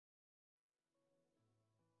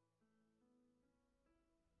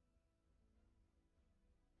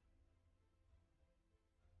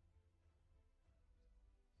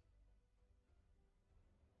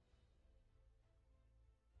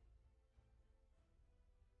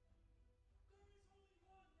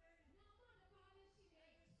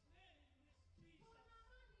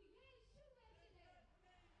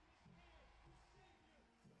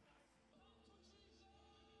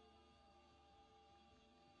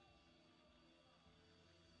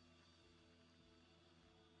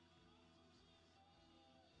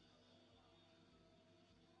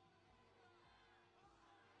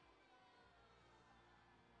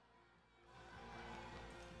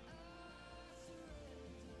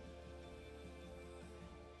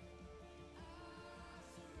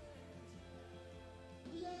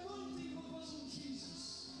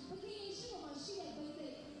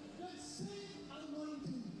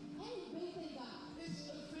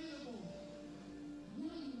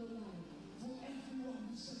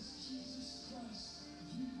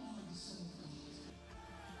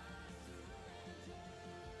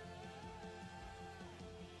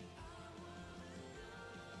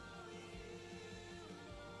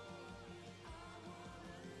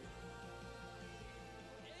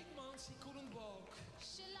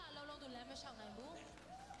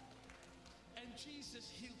Jesus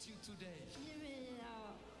healed you today? 因为呀，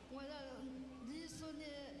我你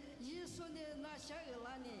说的那小儿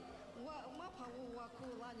啦呢，我怕我口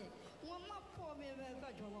啦呢，我没破灭外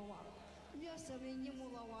个叫了哇，你要是为你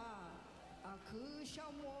们了哇，啊口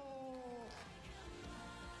小么。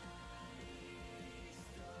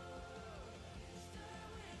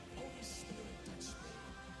 Holy Spirit, touch me.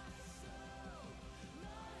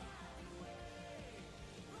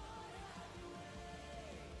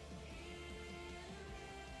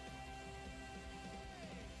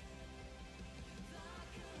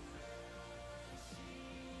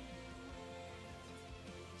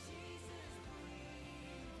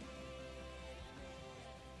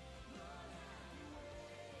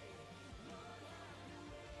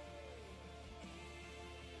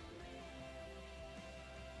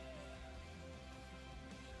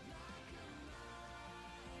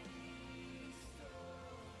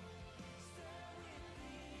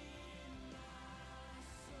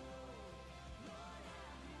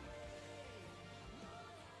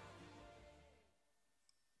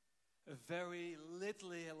 A very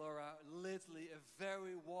literally a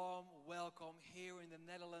very warm welcome here in the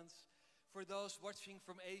Netherlands. For those watching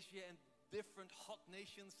from Asia and different hot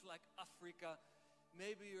nations like Africa,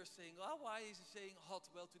 maybe you're saying, oh, why is he saying hot?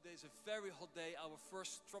 Well, today is a very hot day, our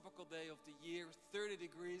first tropical day of the year, 30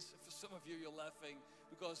 degrees. For some of you, you're laughing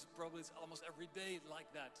because probably it's almost every day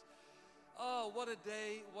like that. Oh, what a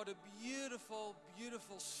day, what a beautiful,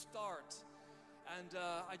 beautiful start. And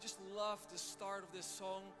I just love the start of this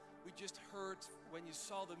song. We just heard when you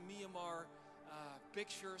saw the Myanmar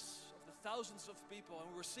pictures of the thousands of people,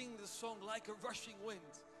 and we were singing the song like a rushing wind.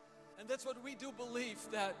 And that's what we do believe,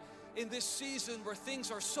 that in this season where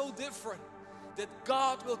things are so different, that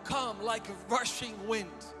God will come like a rushing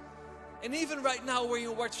wind. And even right now where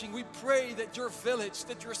you're watching, we pray that your village,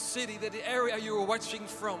 that your city, that the area you are watching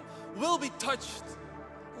from will be touched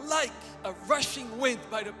like a rushing wind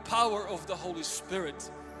by the power of the Holy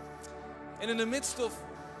Spirit. And in the midst of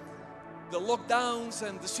the lockdowns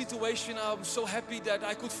and the situation, I'm so happy that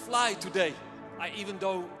I could fly today. Even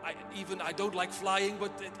though I don't like flying,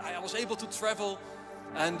 but I was able to travel.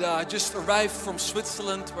 And I just arrived from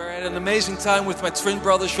Switzerland, where I had an amazing time with my twin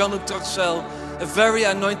brother Jean-Luc Torcel, a very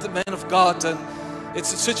anointed man of God. And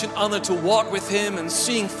it's such an honor to walk with him and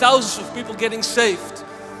seeing thousands of people getting saved.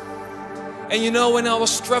 And you know, when I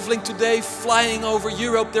was traveling today, flying over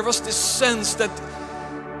Europe, there was this sense that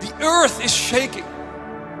the earth is shaking.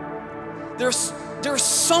 There's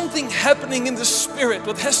something happening in the spirit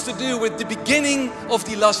what has to do with the beginning of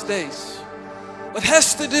the last days. What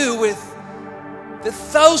has to do with the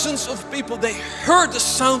thousands of people, they heard the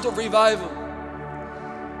sound of revival.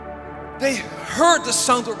 They heard the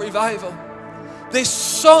sound of revival. They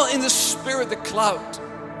saw in the spirit the cloud.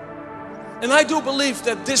 And I do believe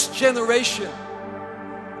that this generation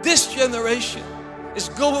is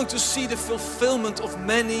going to see the fulfillment of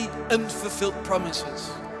many unfulfilled promises.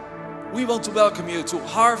 We want to welcome you to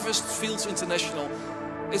Harvest Fields International.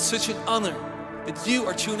 It's such an honor that you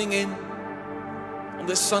are tuning in on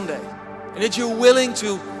this Sunday, and that you're willing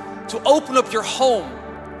to open up your home,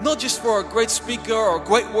 not just for a great speaker or a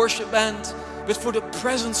great worship band, but for the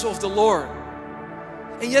presence of the Lord.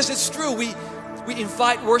 And yes, it's true, we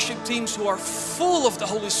invite worship teams who are full of the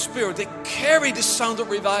Holy Spirit. They carry the sound of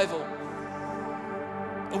revival.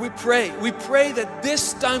 And we pray that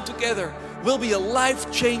this time together will be a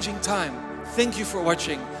life-changing time. Thank you for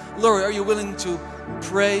watching. Laurie, are you willing to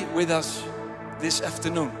pray with us this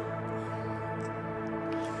afternoon?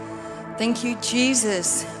 Thank you,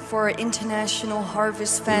 Jesus, for our International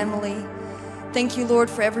Harvest family. Thank you, Lord,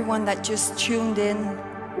 for everyone that just tuned in.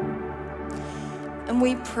 And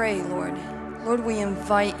we pray, Lord. Lord, we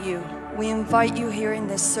invite you. We invite you here in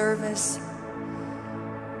this service.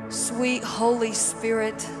 Sweet Holy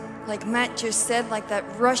Spirit, like Matt just said, like that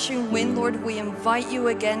rushing wind, Lord, we invite you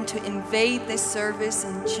again to invade this service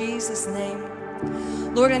in Jesus' name.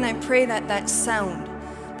 Lord, and I pray that that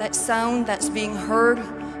sound that's being heard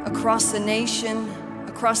across the nation,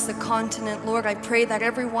 across the continent, Lord, I pray that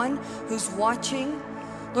everyone who's watching,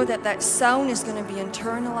 Lord, that sound is going to be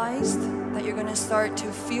internalized, that you're going to start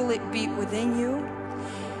to feel it beat within you.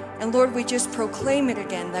 And Lord, we just proclaim it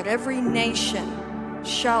again, that every nation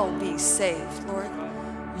shall be saved, Lord.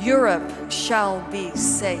 Europe shall be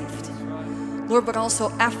saved, Lord, but also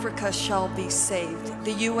Africa shall be saved.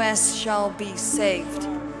 The US shall be saved.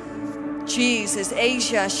 Jesus,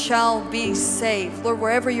 Asia shall be saved. Lord,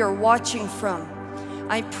 wherever you're watching from,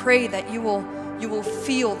 I pray that you will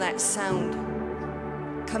feel that sound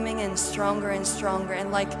coming in stronger and stronger.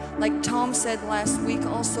 And like Tom said last week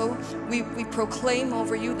also, we proclaim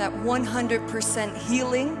over you that 100%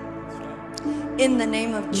 healing In the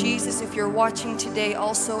name of Jesus, if you're watching today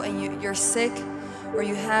also and you're sick or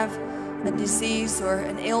you have a disease or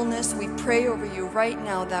an illness, we pray over you right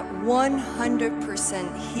now that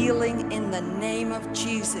 100% healing in the name of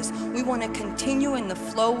Jesus. We want to continue in the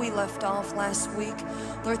flow we left off last week.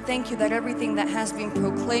 Lord, thank you that everything that has been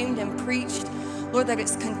proclaimed and preached, Lord, that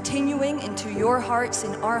it's continuing into your hearts,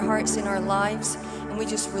 in our lives, and we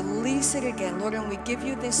just release it again, Lord, and we give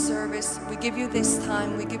you this service, we give you this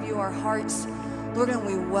time, we give you our hearts, Lord, and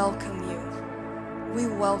we welcome you. We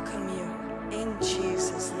welcome you in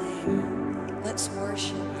Jesus' name. Let's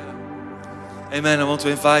worship. Amen. I want to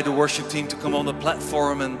invite the worship team to come on the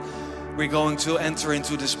platform, and we're going to enter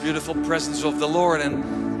into this beautiful presence of the Lord.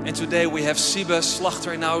 And today we have Siba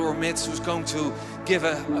Slachter in our midst, who's going to give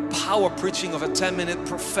a power preaching of a 10-minute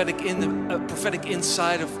prophetic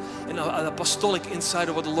insight of an apostolic insight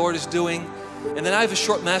of what the Lord is doing. And then I have a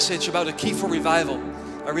short message about a key for revival.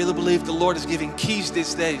 I really believe the Lord is giving keys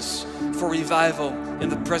these days for revival in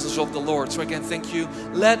the presence of the Lord. So again, thank you.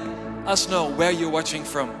 Let us know where you're watching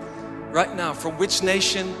from right now, from which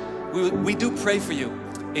nation. We do pray for you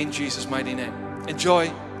in Jesus' mighty name.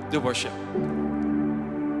 Enjoy the worship.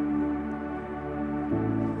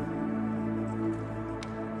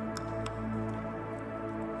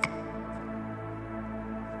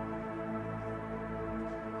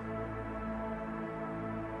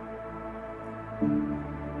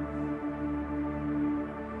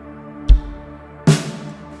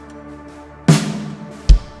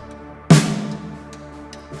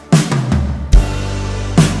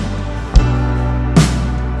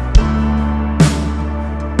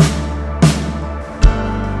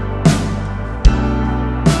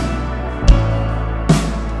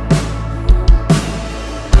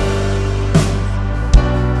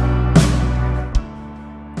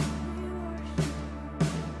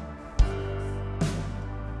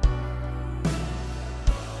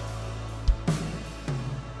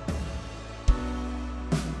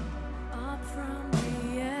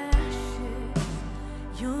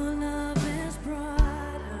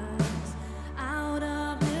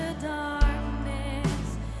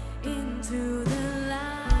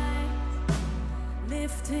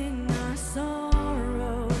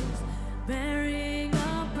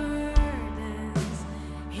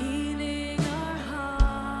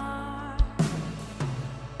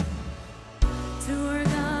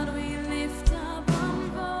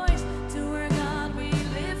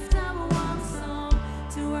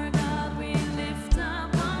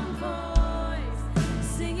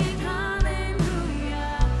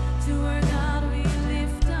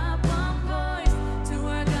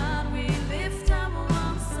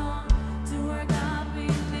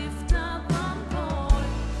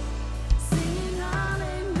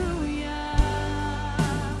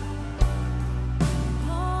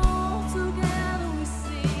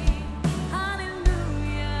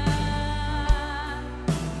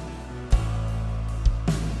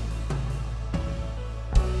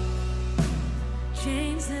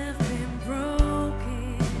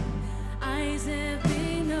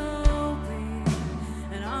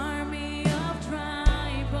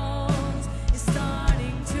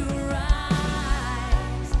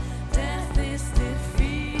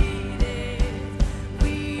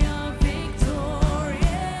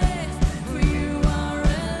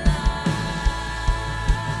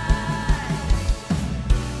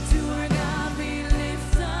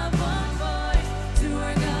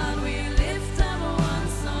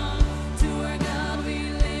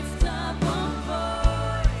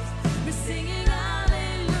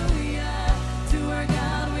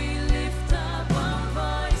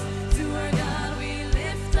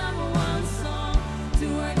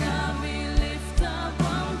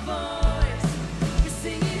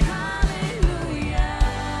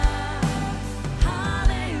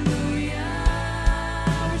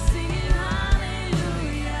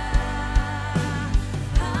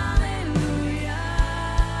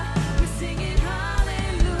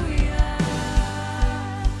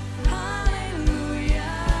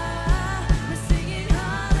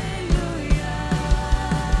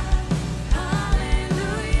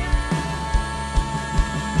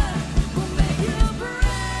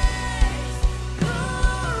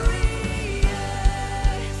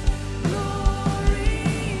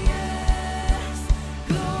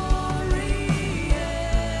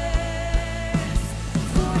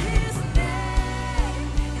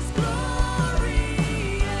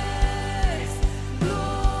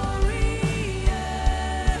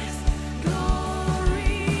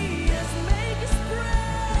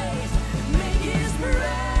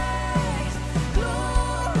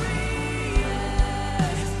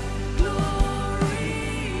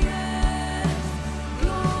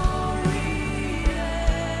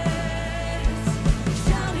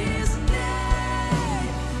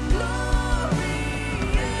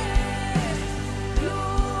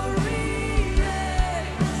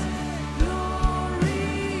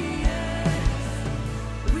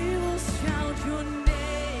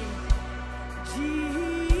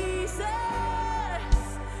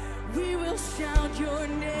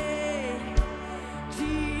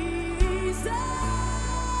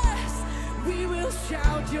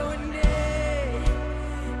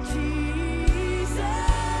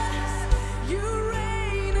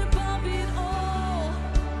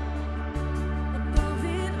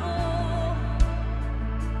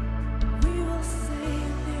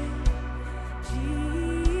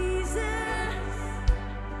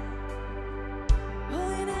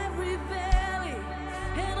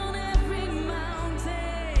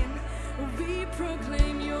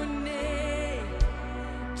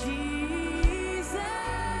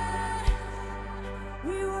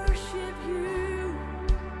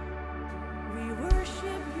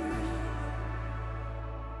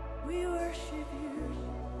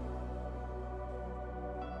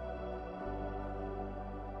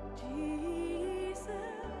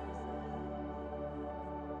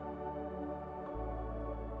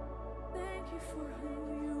 you for who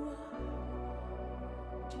you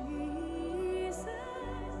are, Jesus.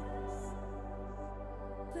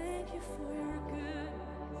 Thank you for your goodness.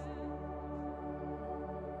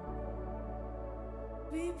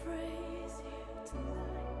 We praise you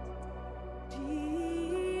tonight,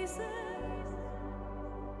 Jesus.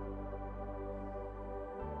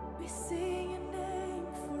 We sing your name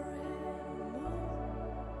forevermore,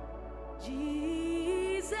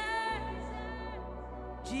 Jesus,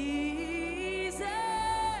 Jesus,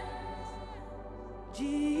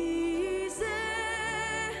 Jesus.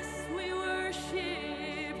 We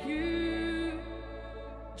worship you,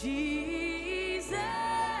 Jesus.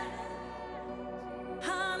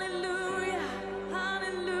 Hallelujah,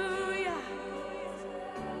 hallelujah.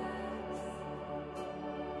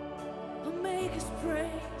 We'll make his praise,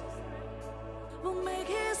 we'll make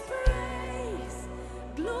his praise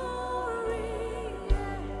glorious,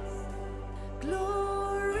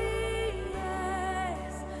 glorious,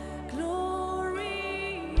 glorious.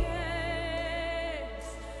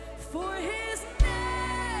 For his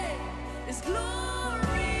name is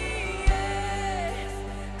glorious,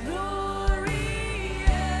 glorious.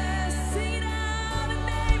 Sing out the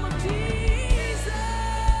name of Jesus.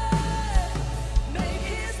 Make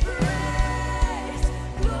his praise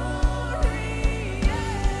glorious,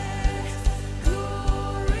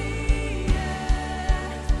 glorious,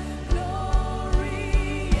 glorious.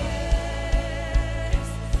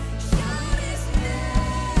 Shout his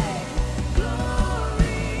name, glorious,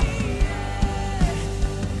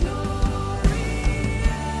 glorious.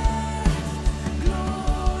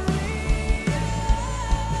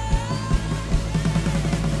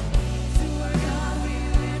 To our God we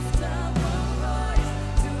lift up one voice.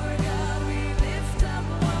 To our God we lift up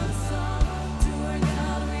one song. To our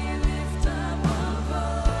God we lift up one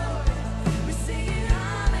voice. We sing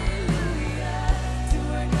hallelujah. To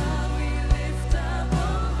our God we lift up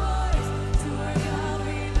one voice. To our God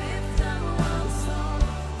we lift up one song.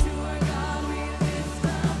 To our God we lift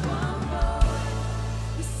up one voice.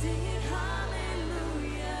 We sing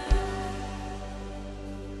hallelujah.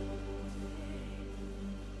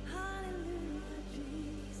 Hallelujah,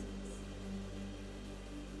 Jesus.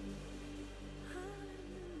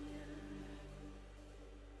 Hallelujah.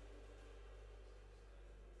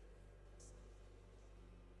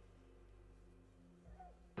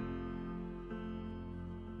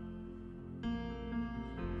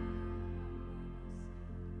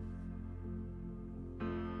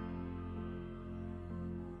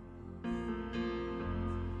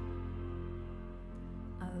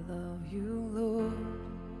 I love you, Lord.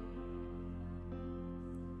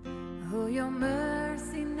 Oh, your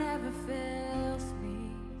mercy never fails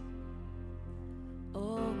me.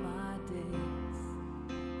 All my days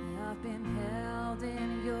I've been held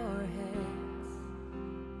in your hands.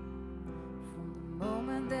 From the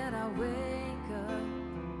moment that I wake up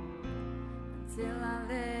until I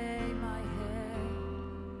lay my head,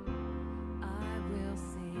 I will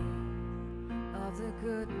sing of the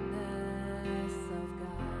goodness of God.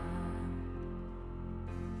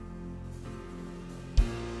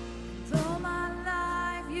 And all my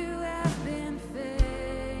life you have been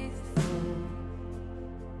faithful.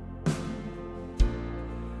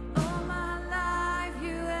 All my life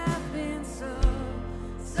you have been so,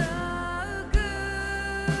 so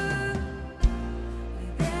good.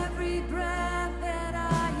 With every breath that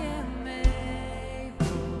I am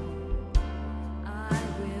able, I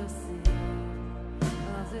will sing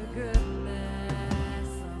of the goodness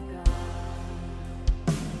of God.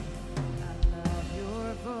 I love your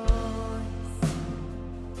voice.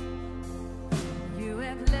 You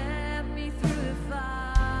have led me through the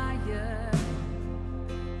fire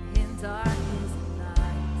in darkest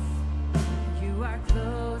nights. You are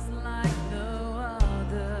close like no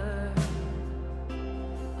other.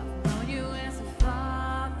 I've known you as a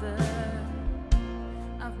father.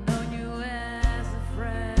 I've known you as a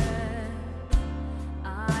friend.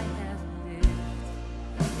 I have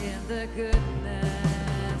lived in the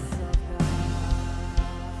goodness of God.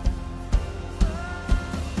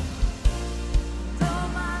 And all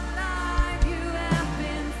my life you have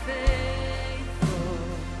been faithful.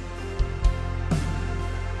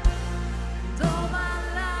 And all my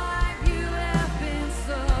life you have been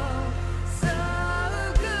so, so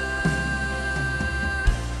good.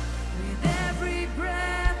 With every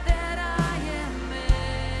breath that I am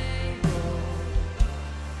able,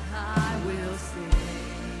 I will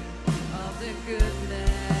sing of the goodness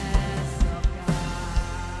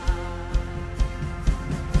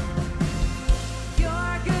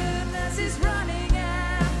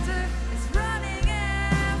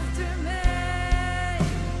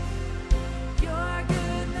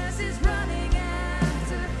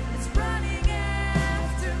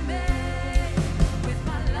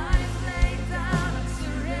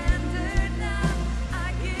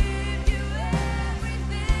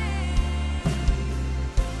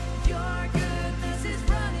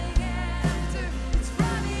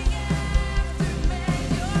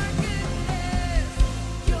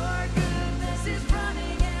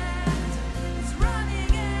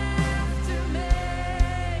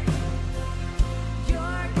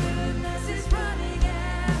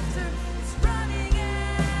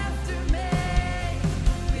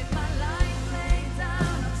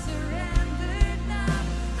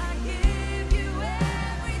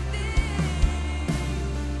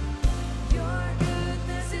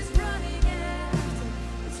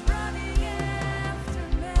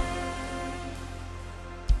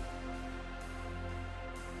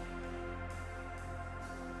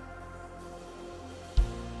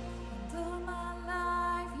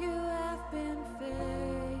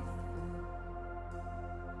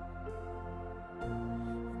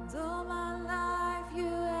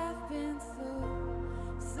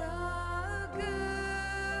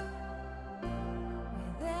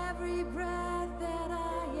every breath that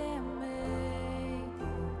I am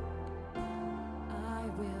able, I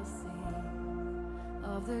will sing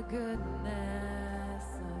of the goodness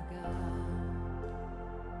of God.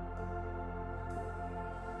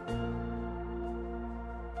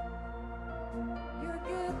 Your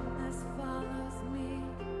goodness follows me.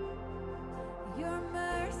 Your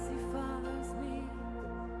mercy follows me.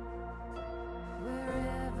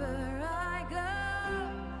 Wherever I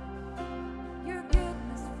go, your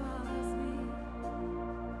goodness follows me.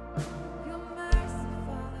 Your mercy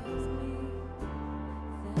follows me.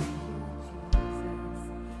 Thank you, Jesus.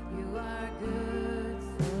 You are good,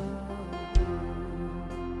 so good.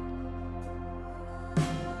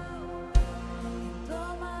 And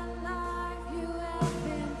all my life you have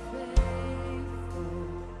been faithful.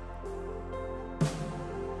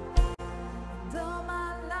 And all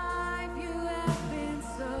my life you have been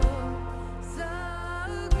so,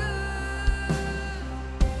 so good.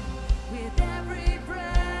 With every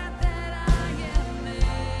breath that I am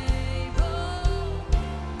able,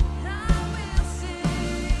 I will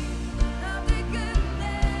sing of the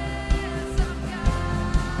goodness of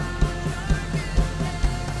God.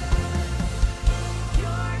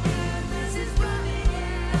 Your goodness is running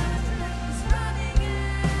after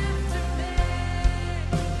me.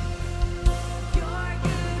 Your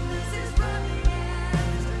goodness is running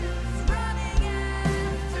after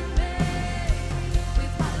me.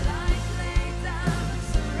 With my life laid down,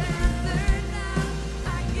 surrendered now, I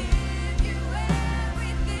give you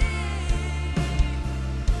everything.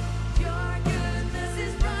 Your goodness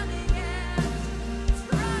is running after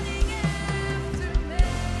me.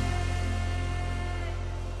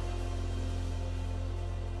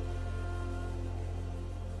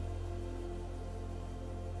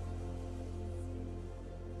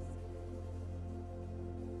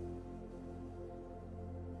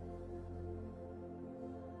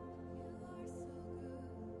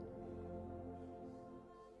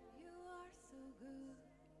 You are so good.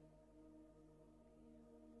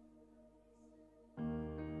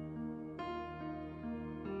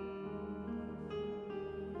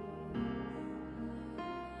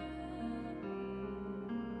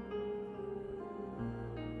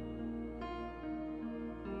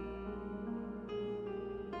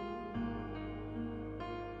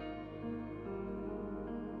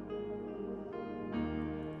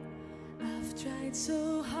 I've tried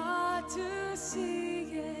so hard to see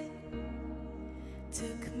it.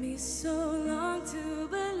 Took me so long to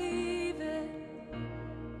believe it.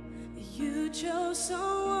 You chose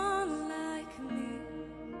someone like me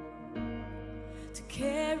to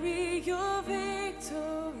carry your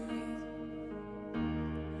victory.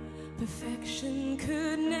 Perfection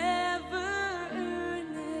could never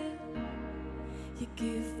earn it. You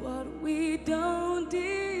give what we don't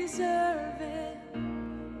deserve it.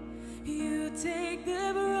 You take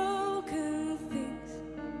the broken things,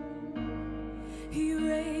 you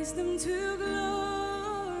raise them to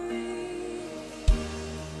glory.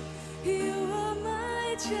 You are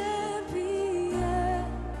my champion.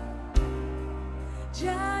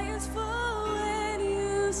 Giants fall when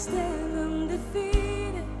you stand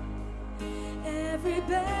undefeated. Every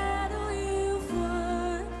battle you've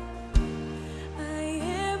won, I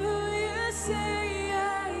am who you say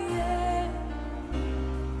I am.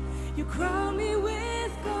 You crown me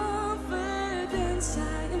with confidence.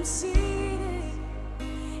 I am seated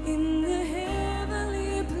in the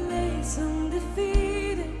heavenly place,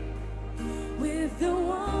 undefeated, with the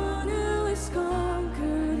one who has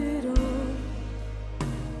conquered it all.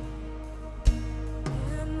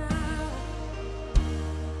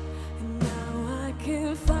 And now I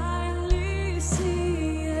can finally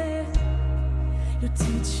see it. You're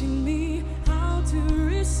teaching me how to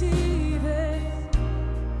receive it.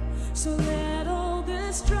 So let all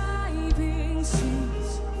the striving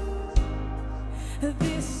cease.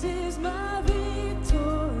 This is my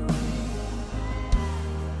victory.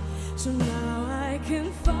 So now I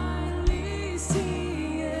can finally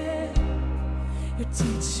see it. You're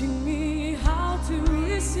teaching me how to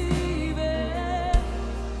receive it.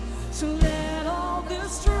 So let all the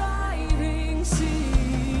striving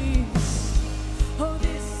cease. Oh,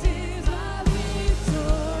 this is my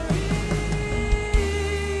victory.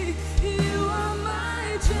 You are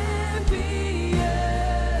my champion.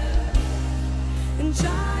 And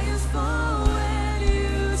giants fall when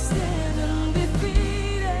you stand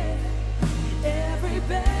undefeated. Every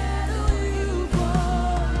battle you've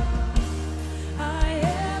won, I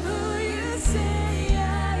am who you say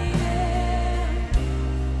I am.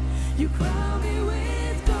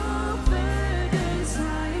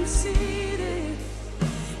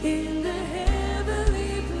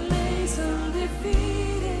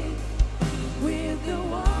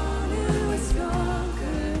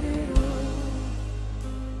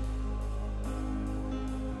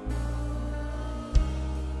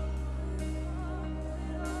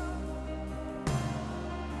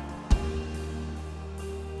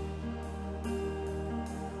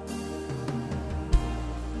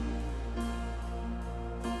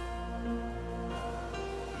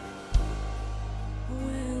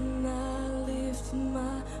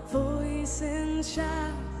 and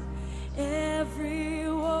shout, every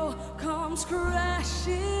wall comes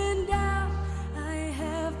crashing down. I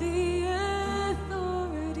have the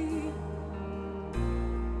authority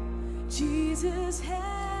Jesus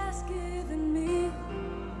has given me.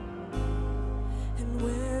 And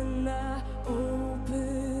when I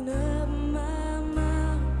open up my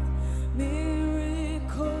mouth,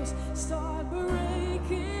 miracles start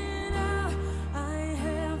breaking out. I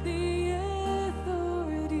have the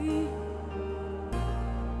authority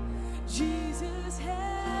Jesus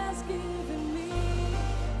has given me.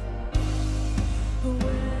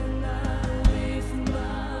 When I lift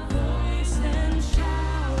my voice and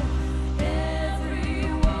shout, every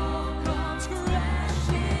wall comes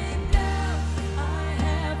crashing down. I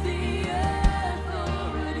have the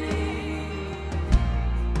authority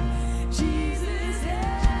Jesus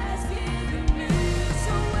has given me.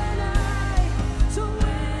 So when I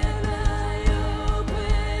open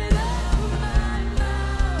up my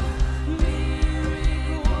mouth,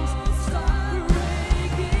 miracles start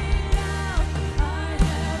breaking out. I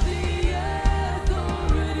have the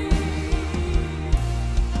authority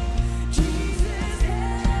Jesus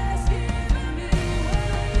has given me.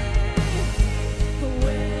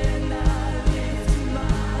 When I lift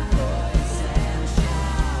my voice and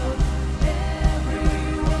shout,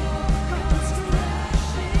 every wall comes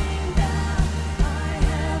crashing down. I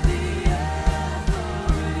have the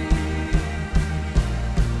authority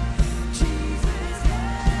Jesus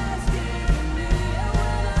has given me.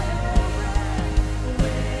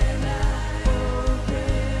 When I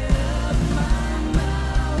open up my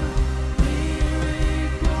mouth,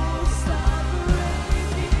 miracles start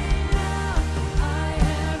breaking out. I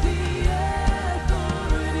have the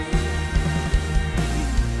authority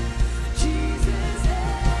Jesus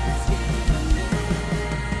has given me.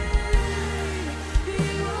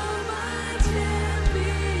 You are my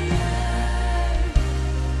champion.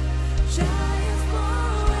 Giants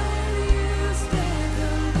fall when you stand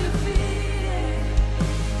undefeated.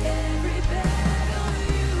 Every battle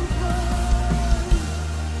you won.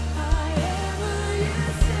 I am who you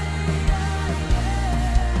say I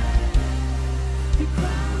am. You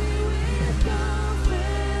crown me with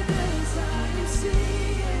confidence. I am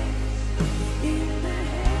seated in the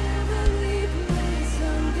heavenly place,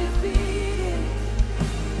 undefeated,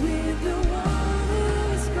 with the one who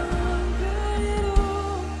has conquered it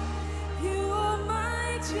all. You are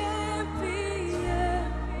my champion.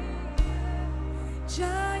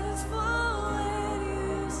 Giants fall when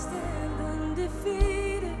you stand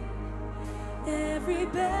undefeated. Every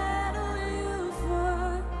battle you've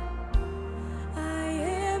won. I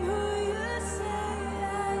am who you say I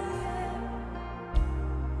am.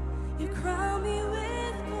 You crown me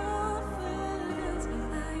with confidence.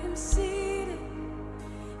 I am seated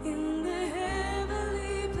in the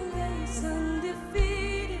heavenly place,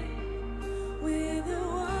 undefeated, with the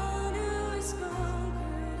one who has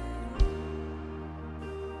conquered it all.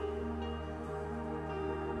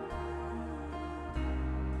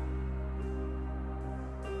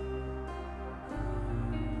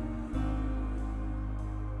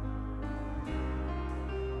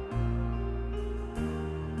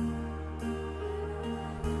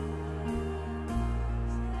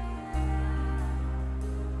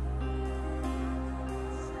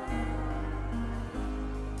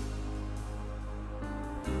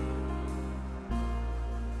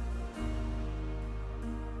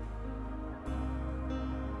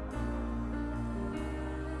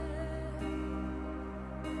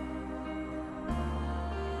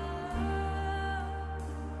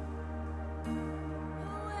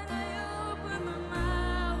 When I open my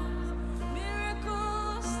mouth,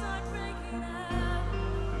 miracles start breaking out.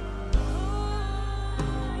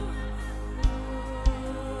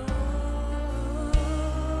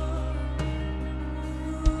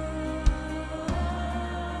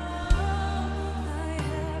 I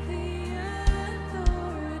have the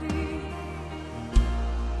authority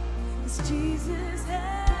Jesus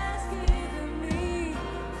has given me.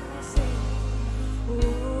 Say,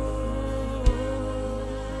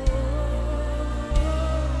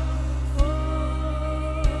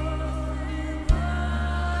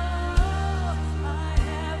 I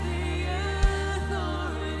have the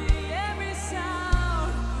authority, every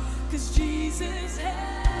sound, 'cause Jesus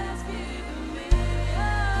has given me.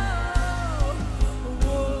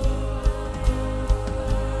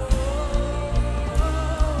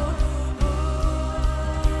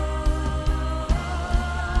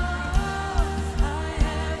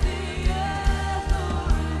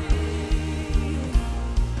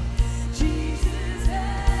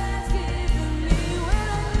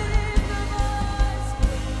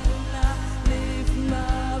 When I lift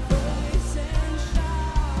my voice and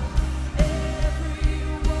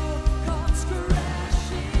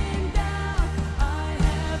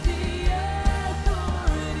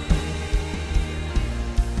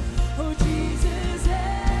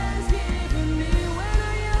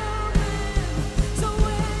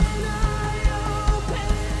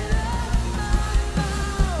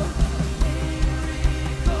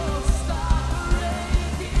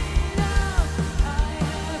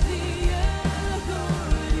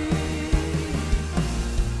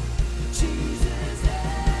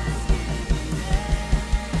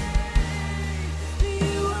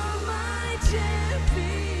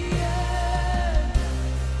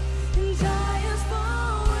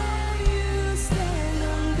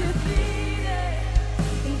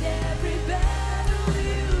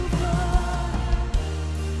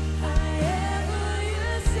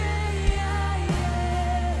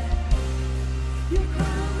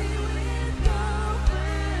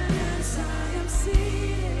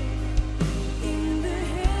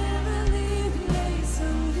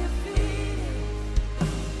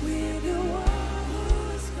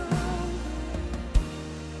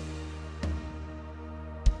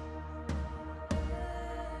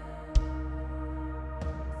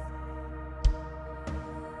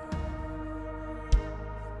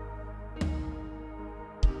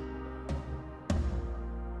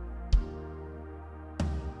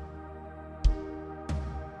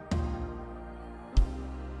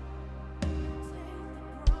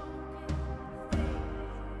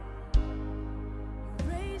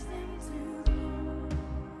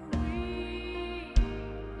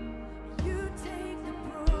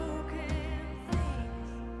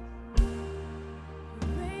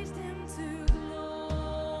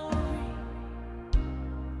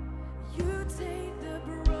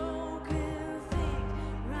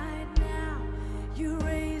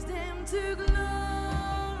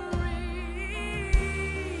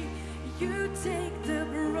take the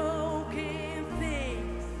broken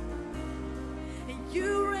things and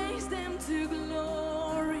you raise them to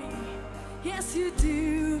glory. Yes, you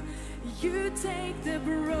do. You take the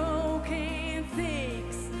broken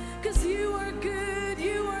things, 'cause you are good,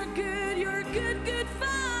 you are good, you're a good, good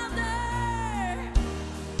Father.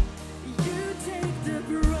 You take the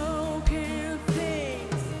broken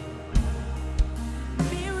things,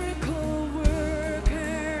 miracle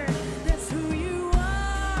worker, that's who you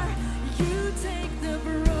are. You take the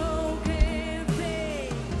broken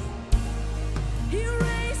things, you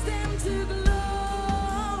raise them to glory.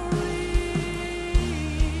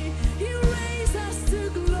 You raise us to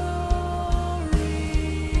glory.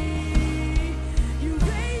 You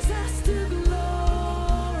raise us to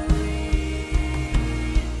glory.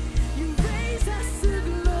 You raise us to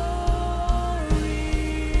glory.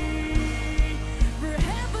 We're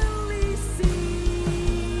heavenly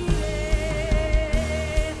seated.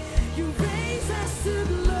 You raise us to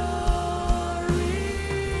glory.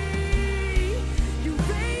 You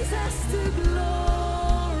raise us to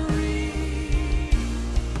glory.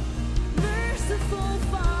 Merciful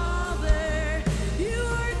Father, you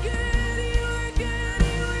are good, you are good,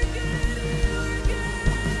 you are good, you are good.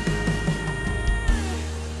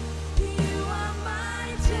 You are my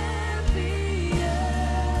champion,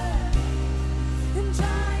 and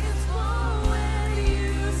giants fall when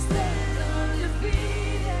you stand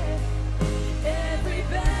undefeated. Every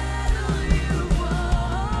battle you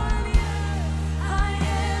won, yeah. I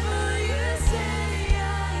am who you say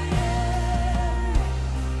I am.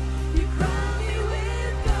 You crown me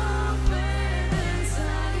with confidence. I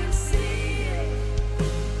am seated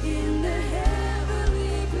in the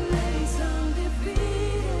heavenly place,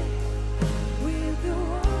 undefeated, with the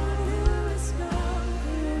one who has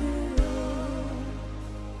conquered it all.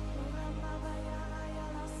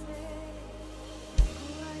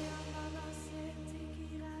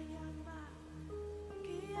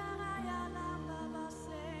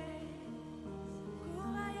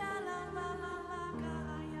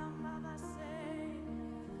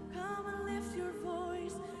 Come and lift your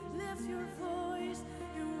voice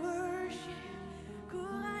in worship.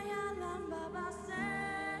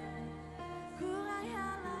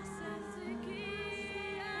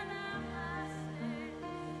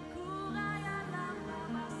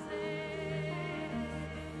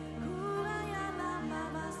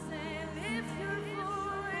 Lift your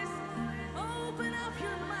voice, open up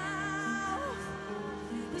your mouth.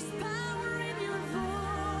 There's power in your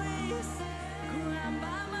voice.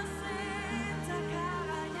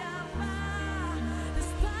 There's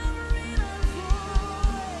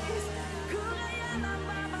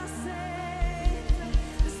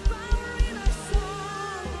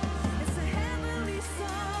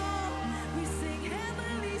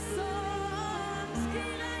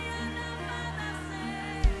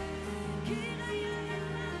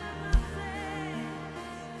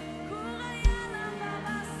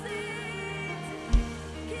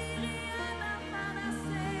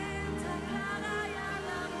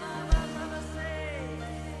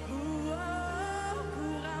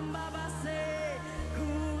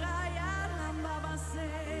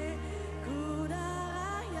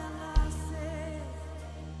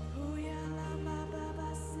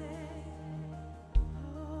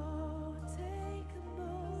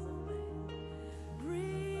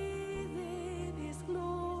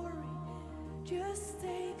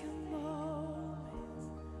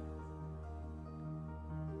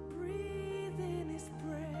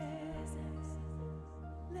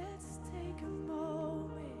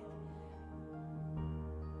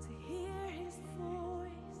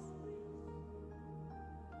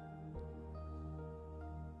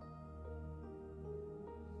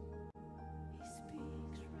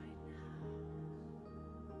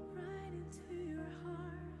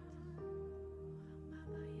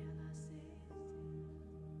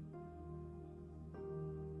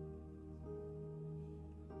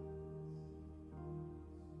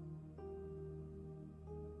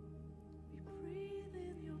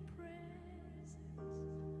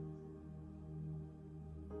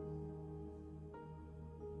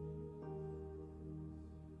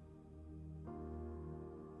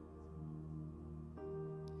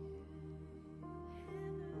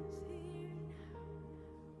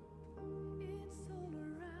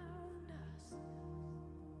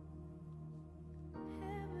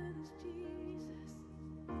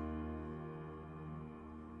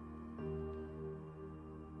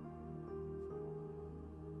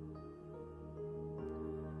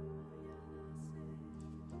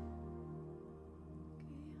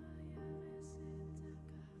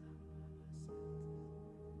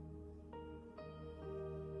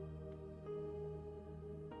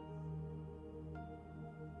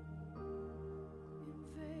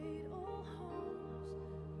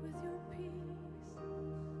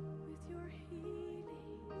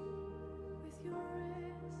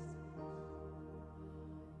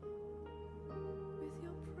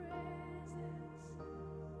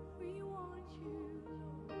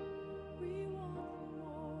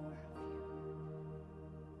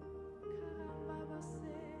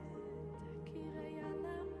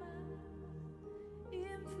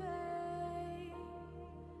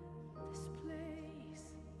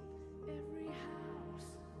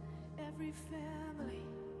every family,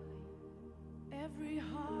 every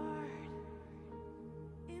heart.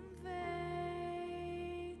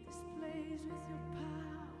 Invade this place with your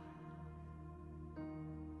power.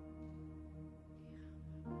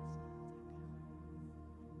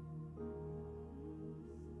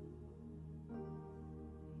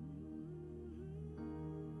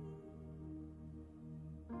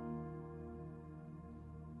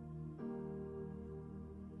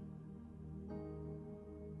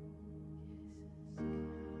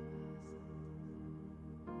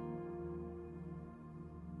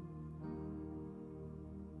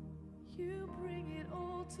 You bring it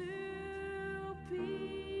all to peace.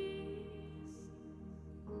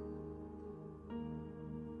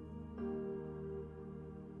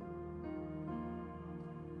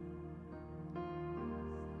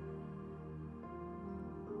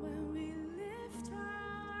 When we lift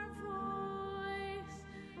our voice,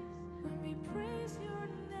 when we praise your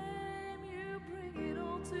name, you bring it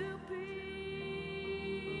all to peace.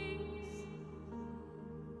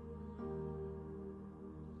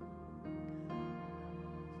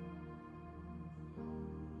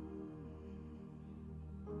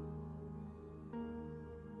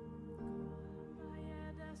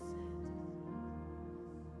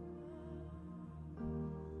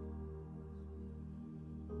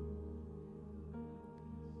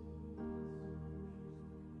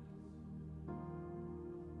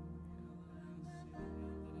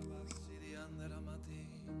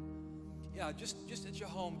 Yeah, just at your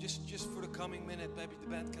home, just for the coming minute, maybe the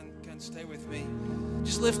band can stay with me.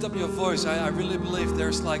 Just lift up your voice. I really believe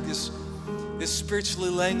there's like this spiritual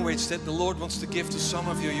language that the Lord wants to give to some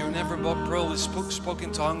of you. You're never probably spoke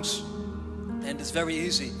in tongues, and it's very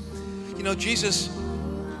easy. You know, Jesus,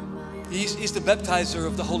 he's the baptizer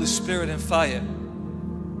of the Holy Spirit and fire.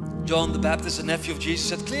 John the Baptist, the nephew of Jesus,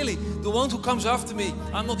 said clearly, the one who comes after me,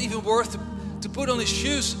 I'm not even worth to put on his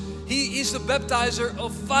shoes. He is the baptizer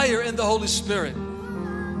of fire and the Holy Spirit.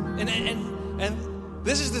 And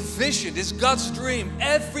this is the vision, this is God's dream.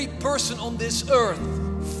 Every person on this earth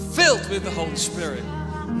filled with the Holy Spirit.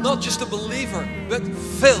 Not just a believer, but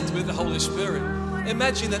filled with the Holy Spirit.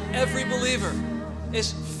 Imagine that every believer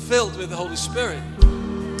is filled with the Holy Spirit.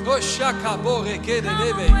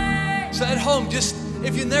 So at home, just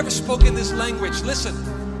if you never spoke in this language, listen,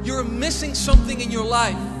 you're missing something in your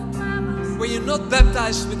life where you're not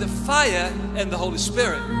baptized with the fire and the Holy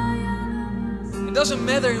Spirit. It doesn't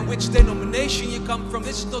matter in which denomination you come from.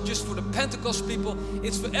 This is not just for the Pentecost people.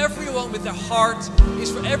 It's for everyone with their heart. It's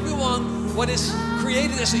for everyone. What is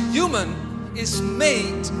created as a human is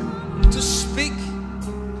made to speak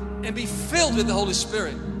and be filled with the Holy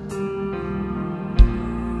Spirit.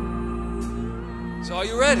 So are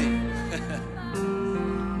you ready?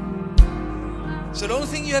 So the only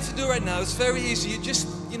thing you have to do right now, it's very easy. You just,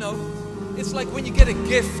 you know, it's like when you get a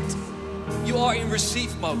gift, you are in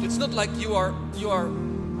receive mode. It's not like you are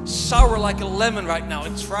sour like a lemon right now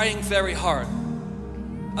and trying very hard.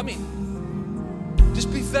 I mean,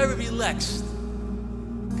 just be very relaxed.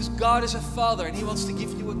 Because God is a Father and He wants to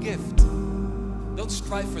give you a gift. Don't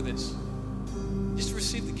strive for this. Just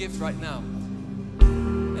receive the gift right now.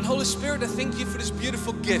 And Holy Spirit, I thank you for this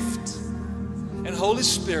beautiful gift. And Holy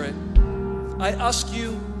Spirit, I ask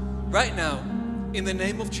you right now, in the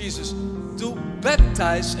name of Jesus, to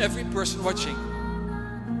baptize every person watching.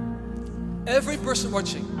 Every person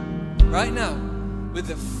watching right now with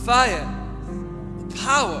the fire, the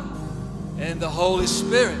power, and the Holy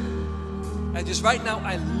Spirit. And just right now,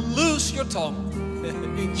 I loose your tongue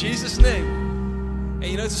in Jesus' name.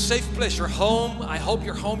 And you know, it's a safe place. You're home. I hope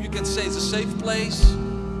you're home. You can say it's a safe place.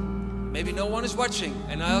 Maybe no one is watching.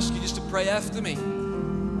 And I ask you just to pray after me.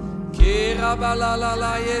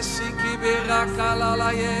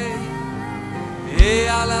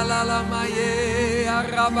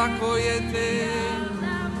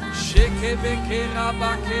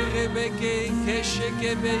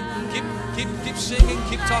 Keep singing,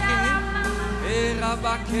 keep talking.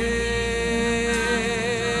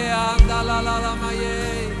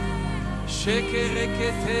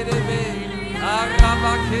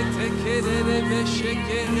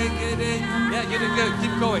 Yeah, you did good.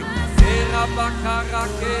 Keep going.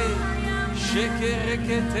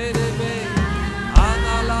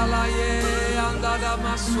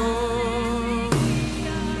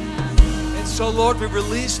 And so, Lord, we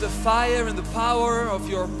release the fire and the power of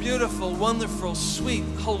your beautiful, wonderful, sweet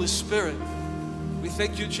Holy Spirit. We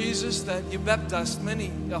thank you, Jesus, that you baptized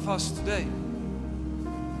many of us today.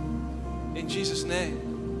 In Jesus' name.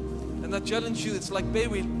 And I challenge you, it's like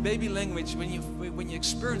baby language. When you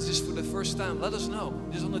experience this for the first time, let us know.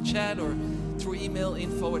 Just on the chat or through email,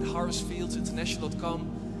 info@harvestfieldsinternational.com.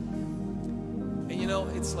 And you know,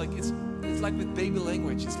 it's like with baby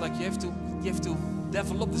language. It's like you have to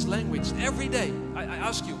develop this language every day. I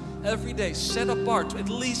ask you, every day, set apart at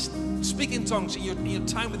least speak in tongues in your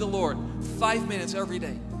time with the Lord, 5 minutes every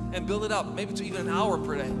day, and build it up, maybe to even an hour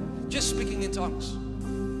per day. Just speaking in tongues.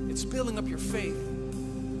 It's building up your faith.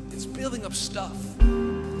 It's building up stuff.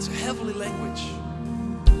 It's a heavenly language.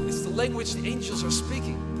 It's the language the angels are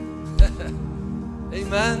speaking.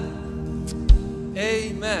 Amen.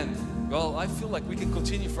 Amen. Well, I feel like we can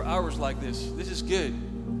continue for hours like this. This is good.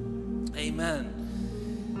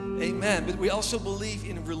 Amen. Amen. But we also believe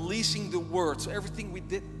in releasing the word. So everything we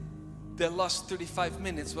did the last 35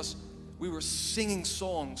 minutes was we were singing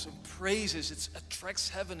songs and praises. It attracts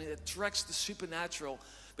heaven. It attracts the supernatural.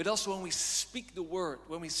 But also when we speak the word,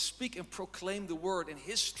 when we speak and proclaim the word and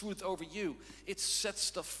His truth over you, it sets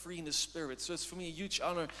stuff free in the spirit. So it's for me a huge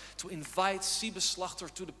honor to invite Siebe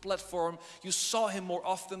Slachter to the platform. You saw him more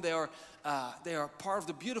often. They are part of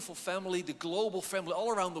the beautiful family, the global family all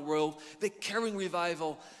around the world. They're carrying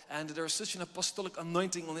revival, and there's such an apostolic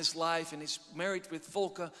anointing on his life. And he's married with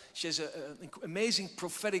Volke. She has an amazing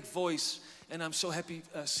prophetic voice. And I'm so happy,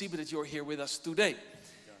 Siebe, that you're here with us today.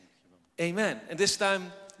 Amen. And this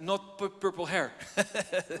time, not purple hair.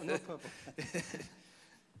 Not purple.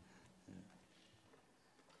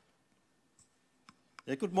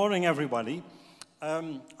 Yeah, good morning, everybody.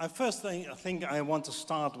 I think I want to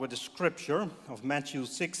start with the scripture of Matthew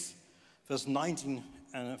 6, verse 19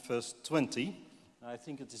 and verse 20. I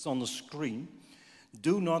think it is on the screen.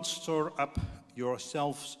 Do not store up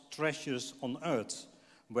yourselves treasures on earth,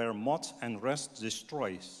 where moth and rust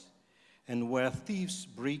destroys, and where thieves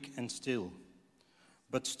break and steal.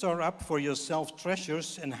 But store up for yourself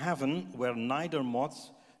treasures in heaven, where neither moth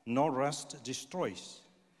nor rust destroys,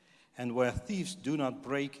 and where thieves do not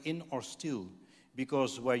break in or steal.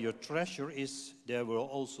 Because where your treasure is, there will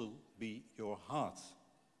also be your heart.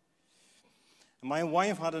 My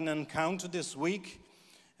wife had an encounter this week,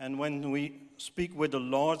 and when we speak with the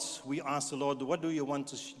Lord, we ask the Lord, what do you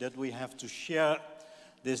want that we have to share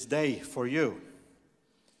this day for you?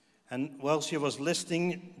 And while she was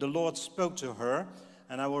listening, the Lord spoke to her,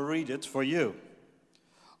 and I will read it for you.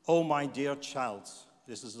 Oh, my dear child,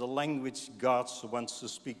 this is the language God wants to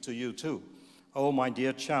speak to you too. Oh, my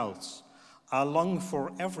dear child, I long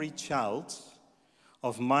for every child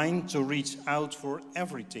of mine to reach out for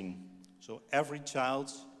everything. So every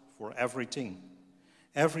child for everything.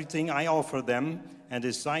 Everything I offer them and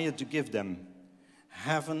desire to give them.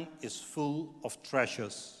 Heaven is full of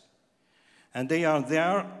treasures. And they are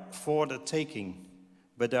there for the taking.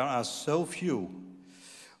 But there are so few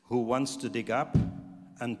who wants to dig up,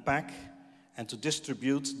 unpack, and to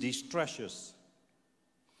distribute these treasures.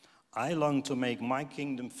 I long to make my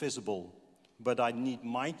kingdom visible, but I need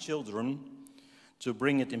my children to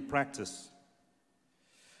bring it in practice.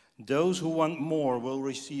 Those who want more will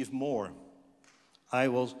receive more.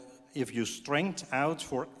 If you strength out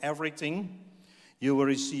for everything, you will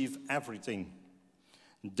receive everything.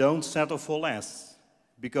 Don't settle for less,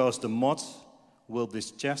 because the moth will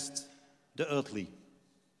digest the earthly.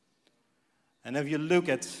 And if you look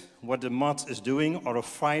at what the moth is doing, or a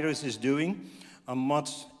virus is doing, a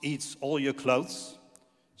moth eats all your clothes.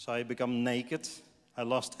 So I become naked. I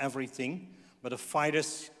lost everything. But a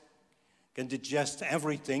virus can digest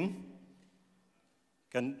everything,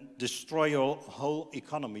 can destroy your whole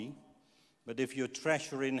economy. But if you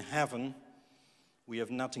treasure in heaven, we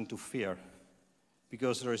have nothing to fear,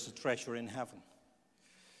 because there is a treasure in heaven.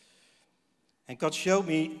 And God showed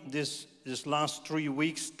me this last 3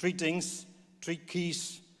 weeks, 3 things, 3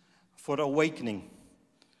 keys for the awakening.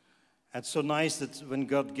 It's so nice that when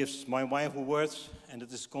God gives my wife a word, and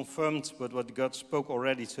it is confirmed with what God spoke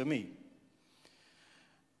already to me.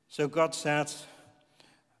 So God said,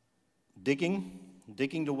 digging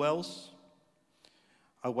the wells.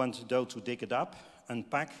 I want those to dig it up,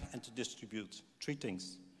 unpack, and to distribute. 3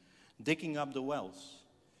 things. Digging up the wells.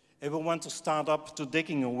 If I want to start up to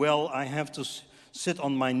digging a well, I have to sit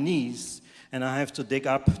on my knees, and I have to dig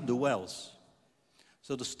up the wells.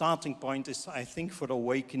 So the starting point is, I think, for the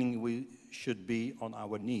awakening, we should be on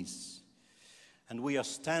our knees. And we are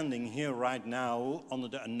standing here right now under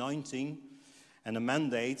the anointing and the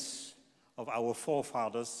mandates of our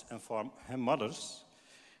forefathers and mothers,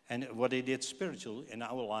 and what they did spiritually in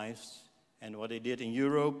our lives, and what they did in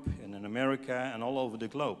Europe and in America and all over the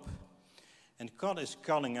globe. And God is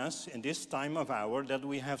calling us in this time of hour that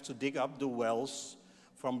we have to dig up the wells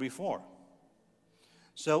from before.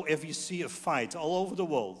 So if you see a fight all over the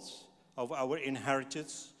world of our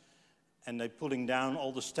inheritance, and they're pulling down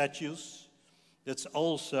all the statues, that's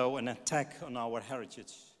also an attack on our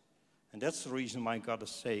heritage. And that's the reason why God is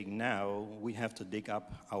saying now we have to dig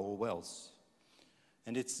up our wells.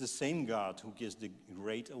 And it's the same God who gives the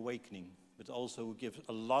great awakening, but also who gives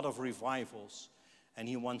a lot of revivals, and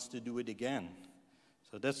he wants to do it again.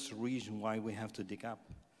 So that's the reason why we have to dig up.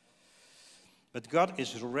 But God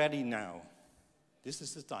is ready now. This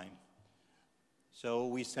is the time. So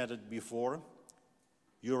we said it before,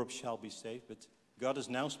 Europe shall be saved, but God is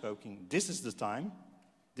now speaking. This is the time.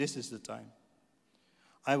 This is the time.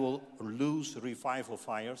 I will loose revival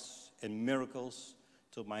fires and miracles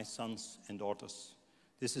to my sons and daughters.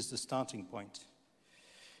 This is the starting point.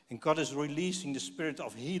 And God is releasing the spirit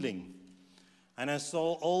of healing. And I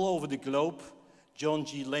saw all over the globe John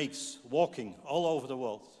G. Lakes walking all over the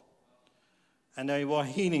world. And they were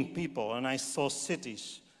healing people, and I saw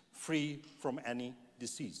cities free from any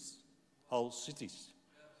disease. Whole cities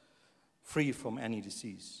free from any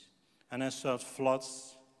disease. And I saw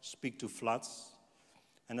floods, speak to floods.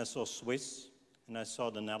 And I saw Swiss, and I saw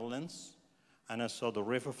the Netherlands, and I saw the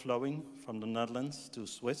river flowing from the Netherlands to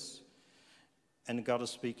Swiss. And God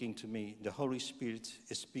is speaking to me. The Holy Spirit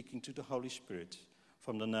is speaking to the Holy Spirit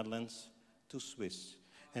from the Netherlands to Swiss.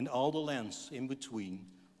 And all the lands in between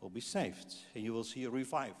will be saved. And you will see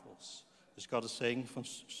revivals. Because God is saying,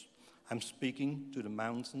 I'm speaking to the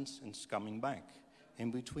mountains and it's coming back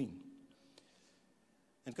in between.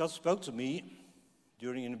 And God spoke to me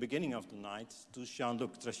in the beginning of the night to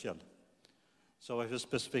Jean-Luc Trechel. So I have a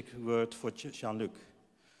specific word for Jean-Luc.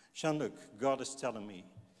 Jean-Luc, God is telling me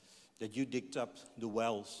that you digged up the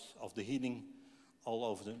wells of the healing all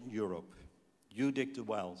over Europe. You dig the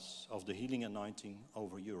wells of the healing anointing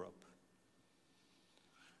over Europe.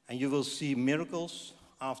 And you will see miracles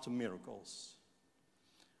after miracles.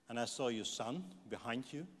 And I saw your son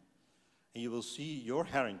behind you, and you will see your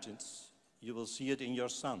heritage. You will see it in your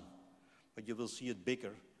son, but you will see it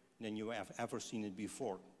bigger than you have ever seen it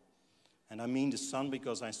before. And I mean the son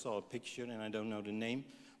because I saw a picture, and I don't know the name,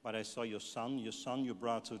 but I saw your son you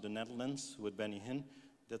brought to the Netherlands with Benny Hinn.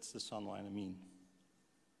 That's the son I mean.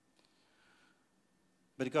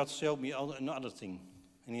 But God showed me another thing,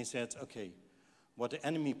 and he said, okay, what the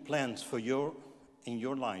enemy planned for in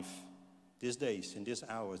your life, these days, in these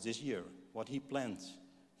hours, this year, what he planned,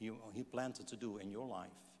 he planted to do in your life,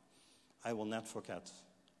 I will not forget.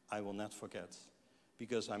 I will not forget,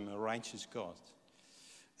 because I'm a righteous God.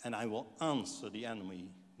 And I will answer the enemy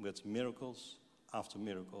with miracles after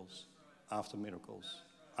miracles, after miracles,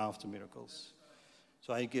 after miracles.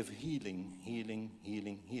 So I give healing, healing,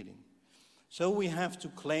 healing, healing. So we have to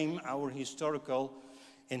claim our historical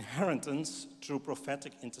inheritance through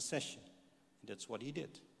prophetic intercession. That's what he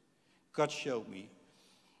did. God showed me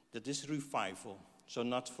that this revival, so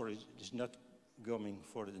it's not coming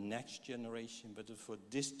for the next generation, but for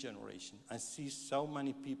this generation. I see so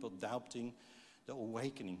many people doubting the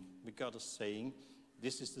awakening. But God is saying,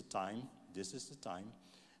 this is the time, this is the time.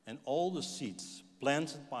 And all the seeds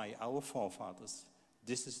planted by our forefathers,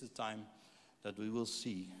 this is the time that we will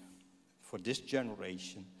see for this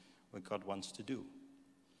generation what God wants to do.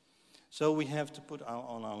 So we have to put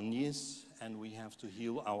on our knees and we have to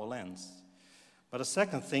heal our lands. But the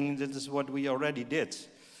second thing, that is what we already did.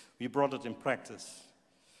 We brought it in practice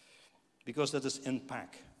because that is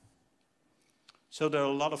unpack. So there are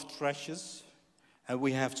a lot of treasures and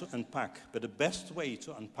we have to unpack. But the best way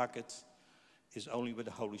to unpack it is only with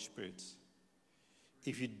the Holy Spirit.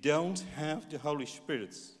 If you don't have the Holy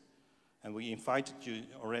Spirit, and we invited you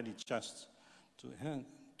already just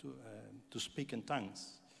to speak in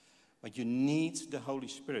tongues, but you need the Holy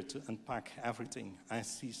Spirit to unpack everything. I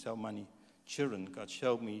see so many children, God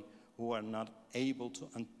showed me, who are not able to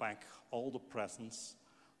unpack all the presence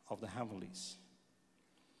of the heavenlies.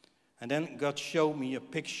 And then God showed me a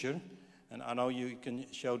picture, and I know you can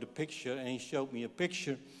show the picture, and he showed me a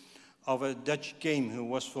picture of a Dutch game who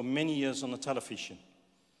was for many years on the television.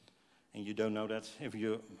 And you don't know that if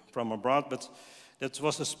you're from abroad, but that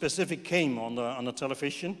was a specific game on the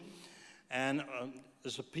television. And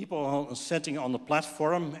there's people sitting on the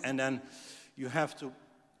platform, and then you have to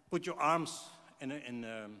put your arms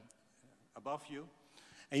above you,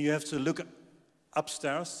 and you have to look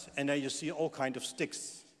upstairs, and then you see all kinds of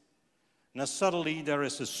sticks. Now suddenly there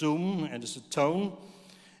is a zoom, and there's a tone,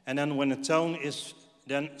 and then when the tone is,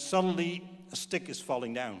 then suddenly a stick is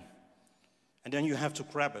falling down. And then you have to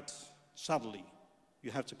grab it. Suddenly,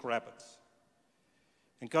 you have to grab it.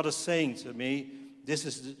 And God is saying to me, this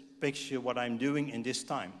is the picture what I'm doing in this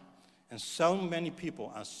time. And so many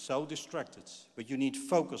people are so distracted, but you need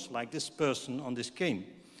focus like this person on this game.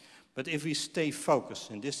 But if we stay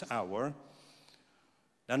focused in this hour,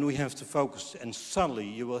 then we have to focus, and suddenly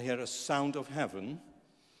you will hear a sound of heaven,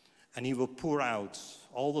 And he will pour out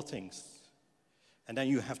all the things. And then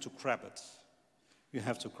you have to grab it. You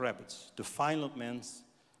have to grab it. The violent man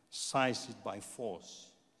seize it by force.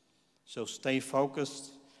 So stay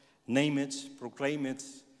focused, name it, proclaim it,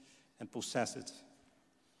 and possess it.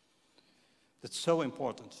 That's so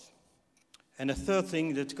important. And the third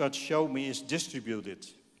thing that God showed me is distribute it.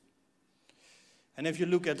 And if you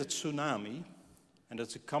look at the tsunami, and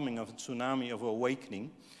that's the coming of a tsunami of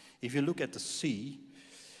awakening, if you look at the sea,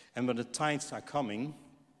 and when the tides are coming,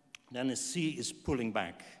 then the sea is pulling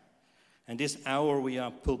back. And this hour we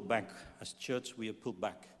are pulled back. As church, we are pulled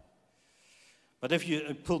back. But if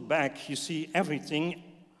you pull back, you see everything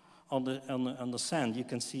on the sand. You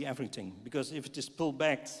can see everything. Because if it is pulled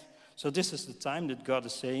back, so this is the time that God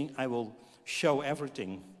is saying, I will show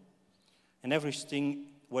everything. And everything,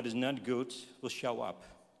 what is not good, will show up.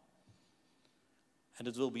 And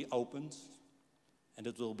it will be opened. And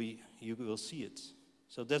it will be, you will see it.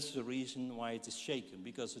 So that's the reason why it is shaken.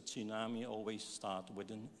 Because a tsunami always starts with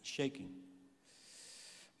a shaking.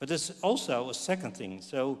 But there's also a second thing.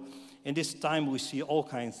 So in this time we see all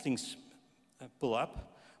kinds of things pull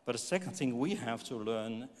up. But the second thing we have to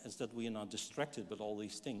learn is that we are not distracted with all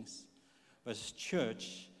these things. But as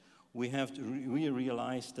church, we have to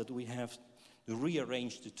realize that we have to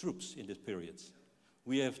rearrange the troops in this period.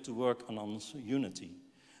 We have to work on unity.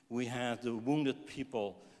 We have the wounded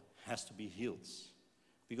people has to be healed.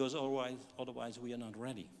 Because otherwise we are not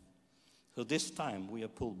ready. So this time we are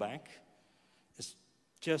pulled back. It's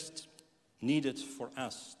just needed for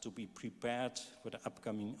us to be prepared for the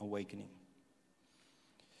upcoming awakening.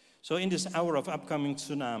 So in this hour of upcoming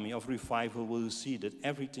tsunami of revival, we'll see that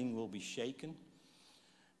everything will be shaken.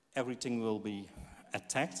 Everything will be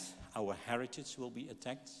attacked. Our heritage will be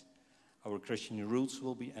attacked. Our Christian roots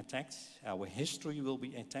will be attacked. Our history will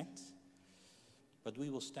be attacked. But we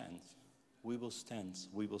will stand. We will stand.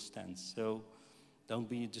 We will stand. So don't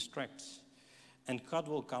be distracted. And God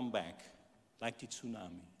will come back like the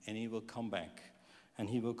tsunami. And he will come back. And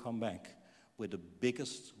he will come back with the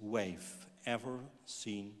biggest wave ever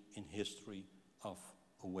seen in history of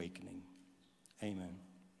awakening. Amen.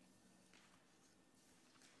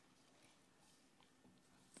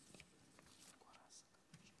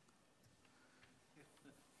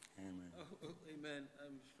 Amen. Oh, amen.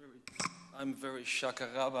 I'm very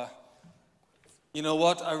shakaraba. You know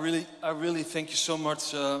what? I really thank you so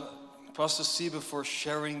much, Pastor Siebe, for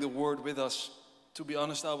sharing the word with us. To be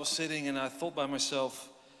honest, I was sitting and I thought by myself,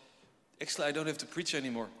 actually, I don't have to preach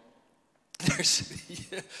anymore.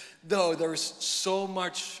 There's so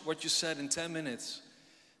much what you said in 10 minutes.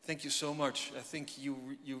 Thank you so much. I think you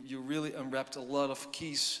really unwrapped a lot of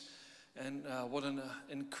keys, and what an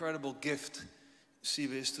incredible gift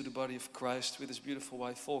Siebe is to the body of Christ with his beautiful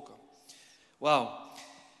wife Volker. Wow.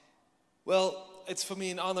 Well, it's for me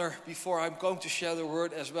an honor, before I'm going to share the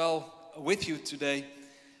word as well with you today,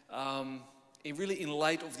 in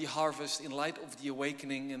light of the harvest, in light of the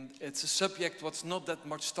awakening, and it's a subject what's not that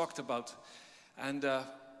much talked about. And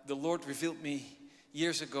the Lord revealed me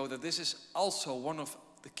years ago that this is also one of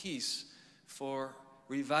the keys for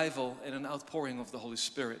revival and an outpouring of the Holy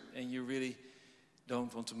Spirit, and you really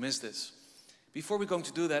don't want to miss this. Before we're going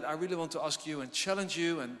to do that, I really want to ask you and challenge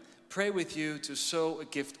you and pray with you to sow a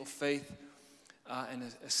gift of faith and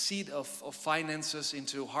a seed of finances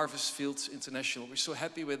into Harvest Fields International. We're so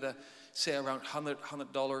happy with say around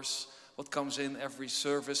 $100 what comes in every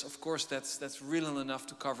service. Of course, that's really enough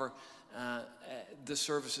to cover the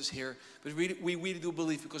services here. But we really do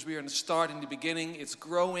believe, because we are in the start, in the beginning, it's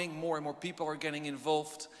growing, more and more people are getting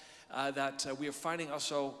involved, that we are finding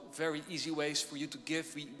also very easy ways for you to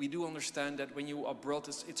give. We do understand that when you are abroad,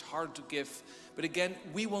 it's hard to give. But again,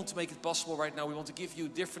 we want to make it possible right now. We want to give you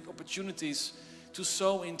different opportunities to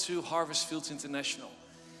sow into Harvest Fields International.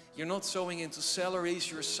 You're not sowing into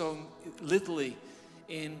salaries, you're sowing literally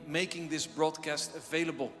in making this broadcast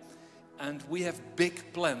available. And we have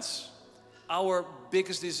big plans. Our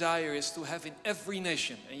biggest desire is to have in every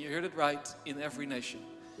nation, and you heard it right, in every nation.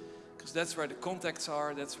 Because that's where the contacts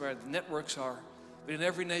are, that's where the networks are. But in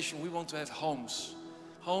every nation we want to have homes.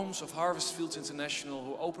 Homes of Harvest Fields International,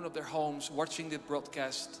 who open up their homes, watching the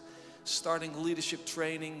broadcast, starting leadership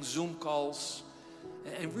training, Zoom calls,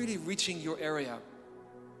 and really reaching your area.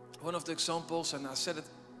 One of the examples, and I said it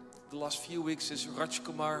the last few weeks, is Raj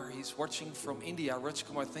Kumar. He's watching from India. Raj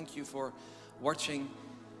Kumar, thank you for watching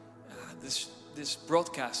this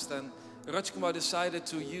broadcast. And Raj Kumar decided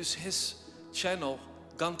to use his channel,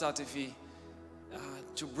 Ganta TV,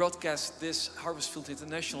 to broadcast this Harvest Field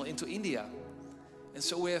International into India. And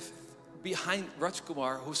so we have behind Raj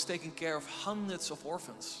Kumar, who's taking care of hundreds of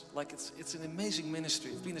orphans. Like it's an amazing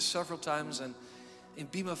ministry. I've been there several times, and in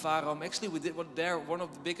Bimavaram. Actually, we did one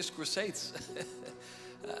of the biggest crusades.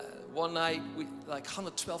 One night, like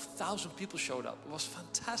 112,000 people showed up. It was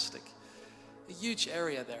fantastic. A huge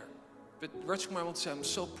area there. But Rajkumar, I want to say I'm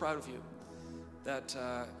so proud of you that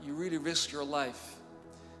you really risked your life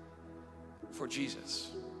for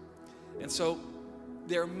Jesus. And so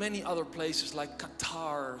there are many other places like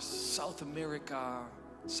Qatar, South America,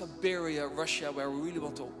 Siberia, Russia, where we really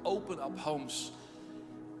want to open up homes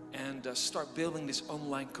and start building this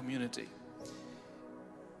online community.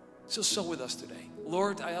 So with us today.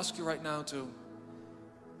 Lord, I ask you right now to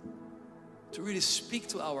really speak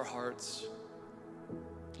to our hearts.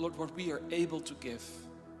 Lord, what we are able to give.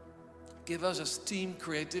 Give us as team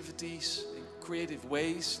creativities and creative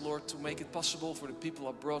ways, Lord, to make it possible for the people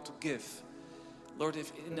abroad to give. Lord,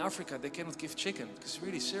 if in Africa they cannot give chicken, because it's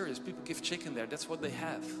really serious, people give chicken there, that's what they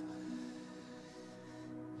have.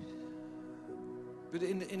 But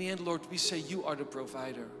in the end, Lord, we say you are the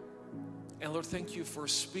provider. And Lord, thank you for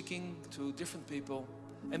speaking to different people.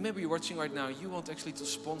 And maybe you're watching right now, you want actually to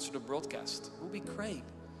sponsor the broadcast. It would be great.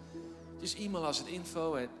 Just email us at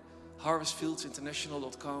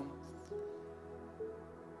info@harvestfieldsinternational.com.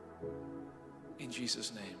 In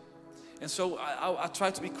Jesus' name. And so I'll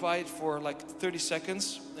try to be quiet for like 30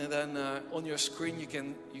 seconds. And then on your screen you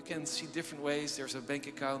can see different ways. There's a bank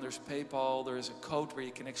account, there's PayPal, there's a code where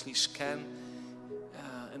you can actually scan.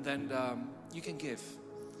 And then you can give.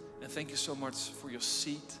 And thank you so much for your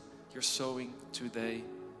seed, your sowing today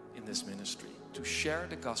in this ministry. To share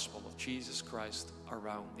the gospel of Jesus Christ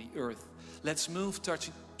around the earth. Let's move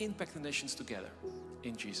towards impact the nations together.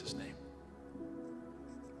 In Jesus' name.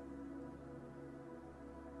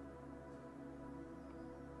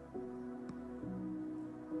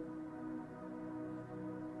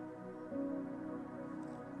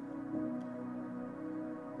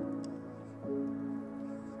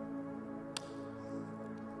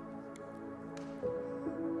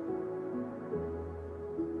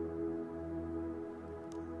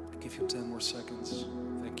 Give you 10 more seconds.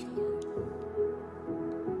 Thank you, Lord.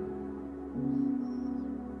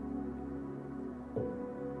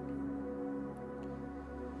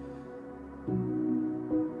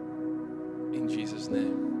 In Jesus'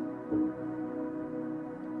 name.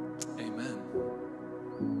 Amen.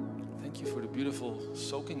 Thank you for the beautiful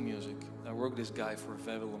soaking music. I worked with this guy for a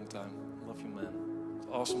very long time. Love you, man. It's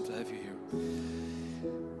awesome to have you here.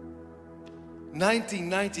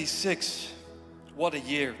 1996. What a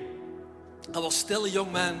year. I was still a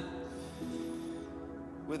young man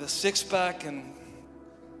with a six-pack and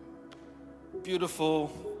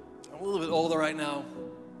beautiful. I'm a little bit older right now.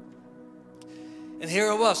 And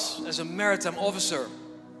here I was as a maritime officer.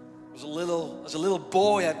 As a little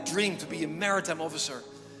boy, I dreamed to be a maritime officer.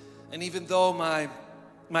 And even though my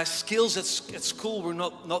skills at school were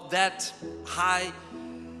not that high,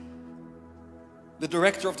 the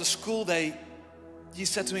director of the school, he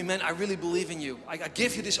said to me, man, I really believe in you. I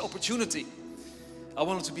give you this opportunity. I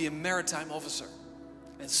wanted to be a maritime officer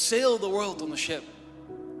and sail the world on a ship.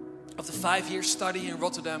 After 5 years study in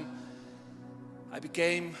Rotterdam, I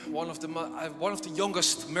became one of the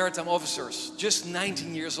youngest maritime officers, just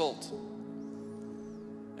 19 years old.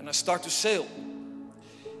 And I started to sail.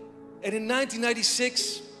 And in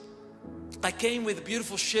 1996, I came with a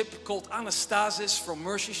beautiful ship called Anastasis from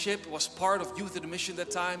Mercy Ship. It was part of Youth in the Mission at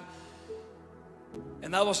that time.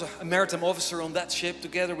 And I was a maritime officer on that ship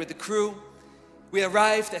together with the crew. We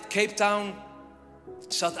arrived at Cape Town,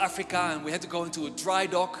 South Africa, and we had to go into a dry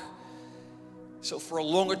dock. So for a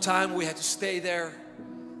longer time we had to stay there.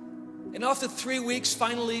 And after 3 weeks,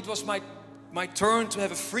 finally it was my turn to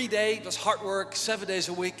have a free day. It was hard work, 7 days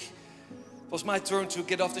a week. It was my turn to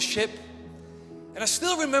get off the ship. And I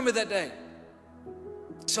still remember that day.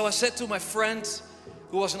 So I said to my friend,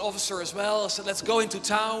 who was an officer as well, I said, let's go into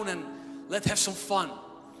town and let's have some fun.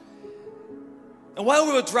 And while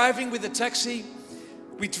we were driving with the taxi,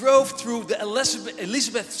 we drove through the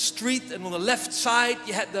Elizabeth Street, and on the left side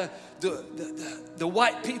you had the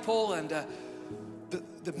white people and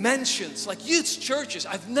the mansions, like huge churches.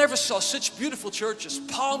 I've never saw such beautiful churches,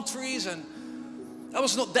 palm trees, and I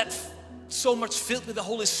was not that so much filled with the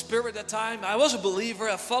Holy Spirit at that time. I was a believer,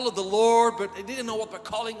 I followed the Lord, but I didn't know what my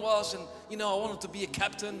calling was, and I wanted to be a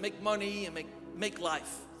captain, make money and make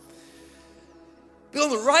life. But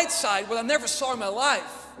on the right side, what I never saw in my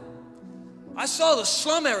life, I saw the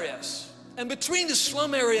slum areas. And between the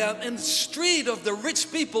slum area and the street of the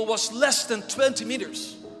rich people was less than 20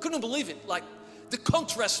 meters. Couldn't believe it. Like, the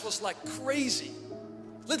contrast was like crazy.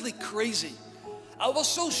 Literally crazy. I was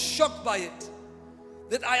so shocked by it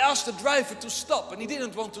that I asked the driver to stop, and he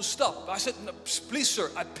didn't want to stop. I said, no, please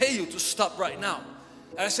sir, I pay you to stop right now.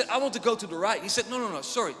 And I said, I want to go to the right. He said, no,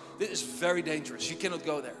 sorry. This is very dangerous. You cannot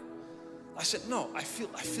go there. I said, no, I feel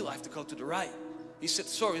I have to go to the right. He said,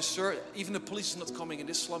 sorry, sir, even the police is not coming in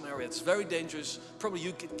this slum area. It's very dangerous. Probably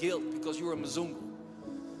you get killed because you're a Mzungu.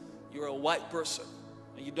 You're a white person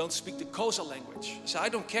and you don't speak the Xhosa language. I said, I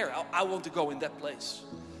don't care. I want to go in that place.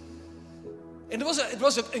 And it was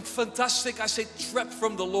a fantastic, I say, trap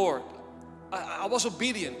from the Lord. I was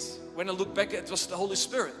obedient. When I look back, it was the Holy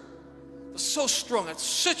Spirit. It was so strong. I had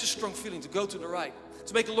such a strong feeling to go to the right.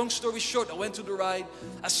 To make a long story short, I went to the right.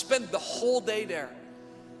 I spent the whole day there.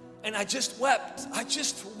 And I just wept. I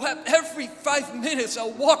just wept. Every 5 minutes I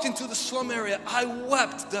walked into the slum area. I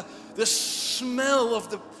wept. The smell of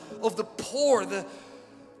the poor, the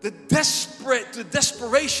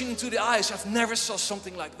desperation into the eyes. I've never saw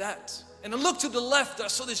something like that. And I looked to the left. I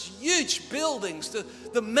saw these huge buildings,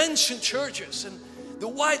 the mansion churches, and the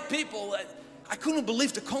white people. I couldn't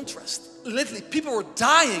believe the contrast. Literally, people were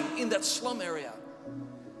dying in that slum area.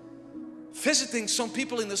 Visiting some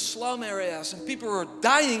people in the slum areas, and people were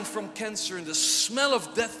dying from cancer, and the smell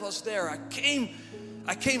of death was there. I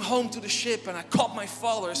came home to the ship and I called my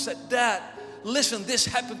father. I said, Dad, listen, this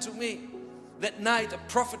happened to me. That night, a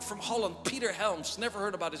prophet from Holland, Peter Helms, never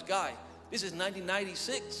heard about this guy. This is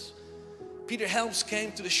 1996. Peter Helms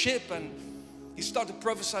came to the ship and he started to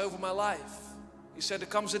prophesy over my life. He said, there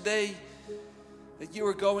comes a day that you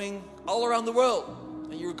are going all around the world.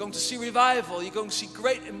 And you're going to see revival. You're going to see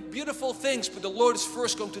great and beautiful things. But the Lord is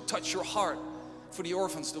first going to touch your heart for the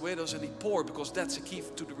orphans, the widows, and the poor. Because that's the key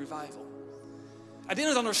to the revival. I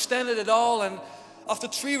didn't understand it at all. And after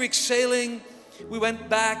 3 weeks sailing, we went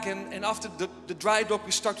back. And after the dry dock,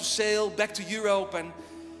 we started to sail back to Europe.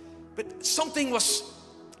 But something was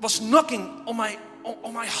knocking on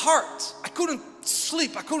my heart. I couldn't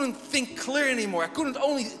sleep. I couldn't think clear anymore. I could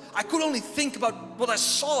only think about what I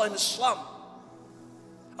saw in the slum.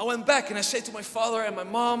 I went back and I said to my father and my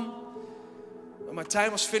mom, when my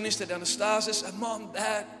time was finished at Anastasis, and Mom,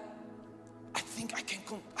 Dad, I think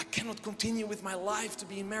I cannot continue with my life to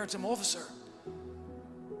be a maritime officer.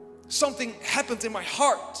 Something happened in my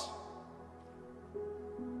heart.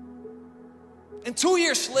 And 2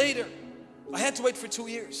 years later, I had to wait for 2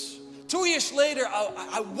 years. 2 years later,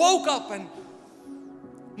 I woke up and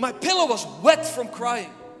my pillow was wet from crying.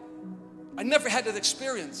 I never had that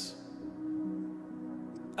experience.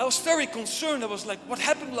 I was very concerned. I was like, what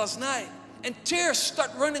happened last night? And tears start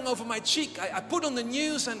running over my cheek. I put on the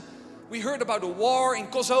news and we heard about a war in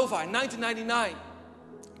Kosovo in 1999,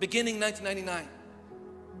 beginning 1999.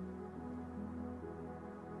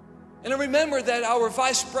 And I remember that our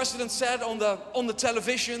vice president said on the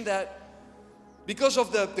television that because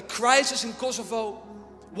of the crisis in Kosovo,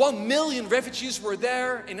 1 million refugees were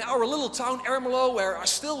there in our little town Ermelo, where I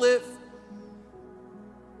still live.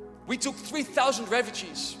 We took 3,000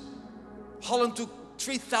 refugees. Holland took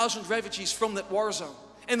 3,000 refugees from that war zone.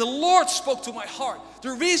 And the Lord spoke to my heart.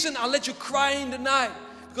 The reason I let you cry in the night,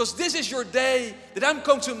 because this is your day that I'm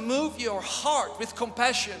going to move your heart with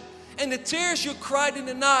compassion. And the tears you cried in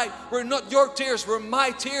the night were not your tears, were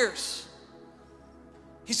my tears.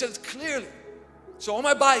 He said it clearly. So on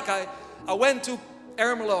my bike, I went to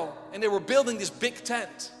Ermelo and they were building this big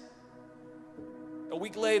tent. A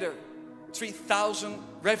week later, 3,000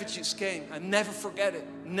 refugees came. I never forget it.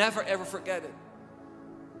 Never ever forget it.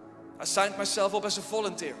 I signed myself up as a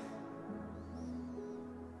volunteer.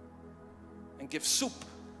 And give soup.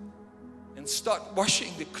 And start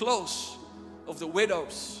washing the clothes of the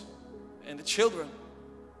widows and the children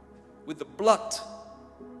with the blood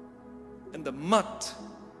and the mud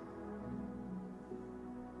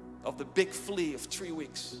of the big flea of 3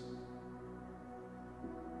 weeks.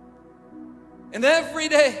 And every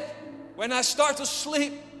day when I start to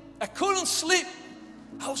sleep, I couldn't sleep.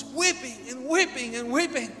 I was weeping and weeping and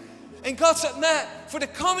weeping. And God said, Matt, for the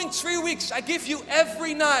coming 3 weeks, I give you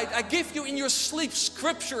every night, I give you in your sleep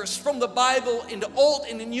scriptures from the Bible in the Old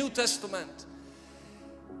and the New Testament.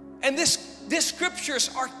 And these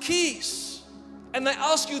scriptures are keys. And I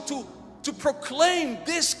ask you to proclaim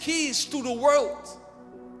these keys to the world.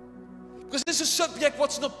 Because this is a subject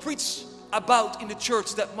what's not preached about in the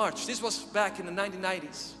church that much. This was back in the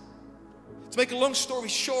 1990s. To make a long story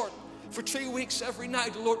short, for 3 weeks every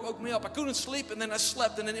night the Lord woke me up. I couldn't sleep and then I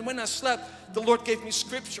slept. And then when I slept, the Lord gave me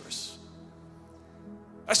scriptures.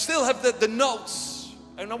 I still have the notes.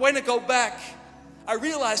 And when I go back, I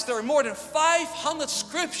realized there are more than 500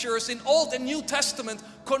 scriptures in Old and New Testament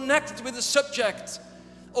connected with the subject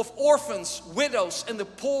of orphans, widows, and the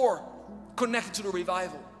poor connected to the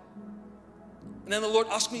revival. And then the Lord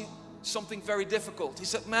asked me something very difficult. He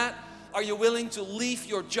said, Matt, are you willing to leave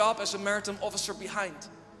your job as a maritime officer behind?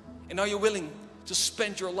 And are you willing to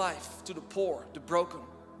spend your life to the poor, the broken.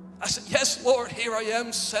 I said, yes, Lord, here I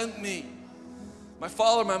am, send me. My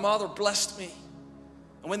father, my mother blessed me.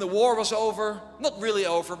 And when the war was over, not really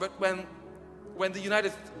over, but when the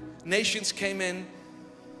United Nations came in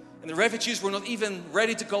and the refugees were not even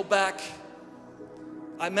ready to go back,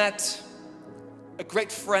 I met a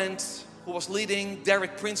great friend who was leading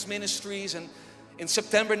Derek Prince Ministries, and in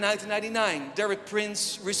September 1999, Derek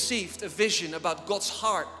Prince received a vision about God's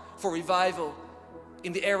heart for revival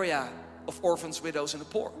in the area of orphans, widows, and the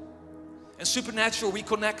poor. And supernatural, we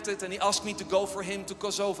connected, and he asked me to go for him to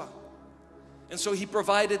Kosovo. And so he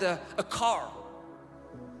provided a car.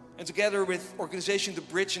 And together with organization The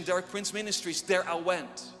Bridge and Derek Prince Ministries, there I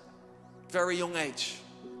went. Very young age,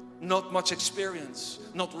 not much experience,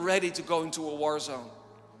 not ready to go into a war zone.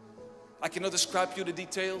 I cannot describe to you the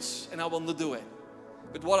details, and I will not do it.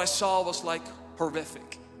 But what I saw was like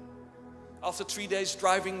horrific. After 3 days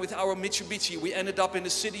driving with our Mitsubishi, we ended up in the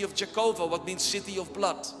city of Jakovo, what means city of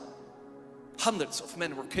blood. Hundreds of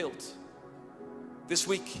men were killed. This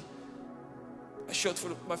week, I showed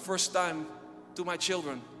for my first time to my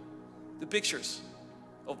children the pictures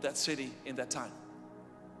of that city in that time.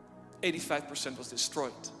 85% was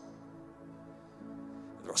destroyed.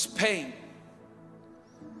 There was pain.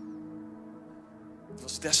 There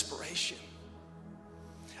was desperation.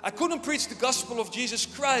 I couldn't preach the gospel of Jesus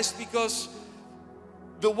Christ because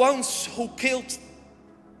the ones who killed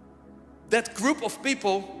that group of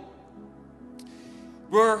people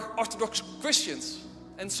were Orthodox Christians.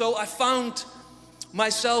 And so I found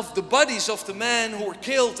myself the bodies of the men who were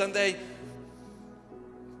killed, and they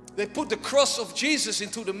put the cross of Jesus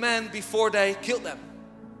into the men before they killed them.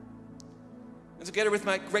 And together with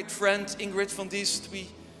my great friend Ingrid van Diest,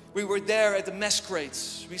 we were there at the mass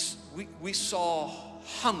graves. We saw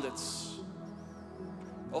hundreds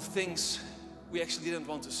of things we actually didn't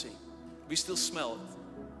want to see. We still smell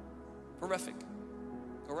it. Horrific.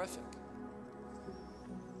 Horrific.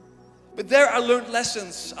 But there I learned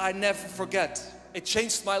lessons I never forget. It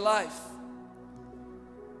changed my life.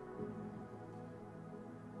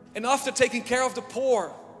 And after taking care of the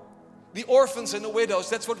poor, the orphans and the widows,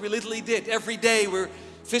 that's what we literally did. Every day we're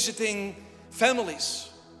visiting families.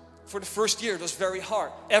 For the first year it was very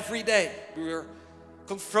hard. Every day we were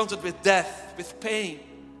confronted with death, with pain,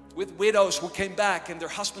 with widows who came back and their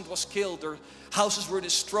husband was killed, their houses were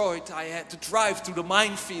destroyed. I had to drive through the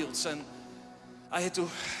minefields, and I had to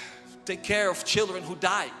take care of children who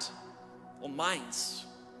died on mines.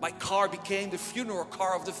 My car became the funeral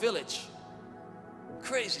car of the village.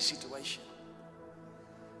 Crazy situation.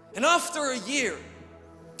 And after a year,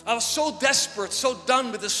 I was so desperate, so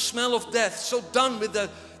done with the smell of death, so done with the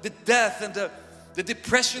death and the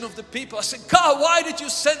depression of the people. I said, God, why did you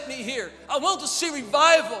send me here? I want to see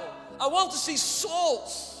revival. I want to see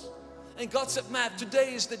souls. And God said, Matt,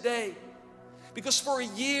 today is the day. Because for a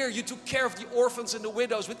year you took care of the orphans and the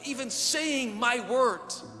widows with even saying my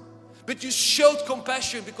word. But you showed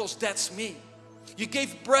compassion because that's me. You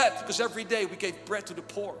gave bread because every day we gave bread to the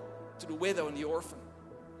poor, to the widow and the orphan.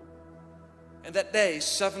 And that day,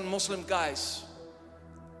 7 Muslim guys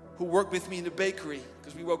who worked with me in the bakery,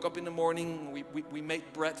 because we woke up in the morning, we made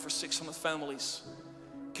bread for 600 families,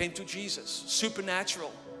 came to Jesus.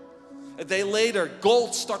 Supernatural. A day later,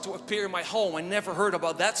 gold started to appear in my home. I never heard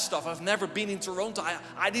about that stuff. I've never been in Toronto.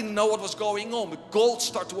 I didn't know what was going on, but gold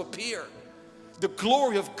started to appear. The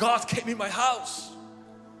glory of God came in my house.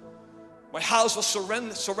 My house was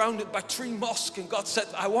surrounded by 3 mosques, and God said,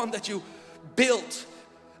 I want that you build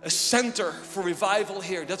a center for revival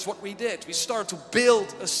here. That's what we did. We started to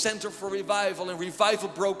build a center for revival, and revival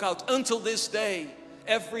broke out until this day.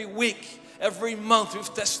 Every week, every month, we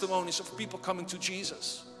have testimonies of people coming to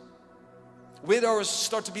Jesus. Widows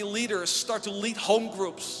start to be leaders, start to lead home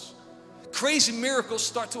groups. Crazy miracles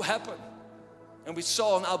start to happen. And we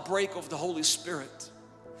saw an outbreak of the Holy Spirit.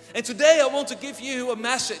 And today I want to give you a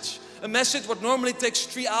message. A message what normally takes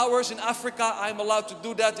 3 hours. In Africa, I'm allowed to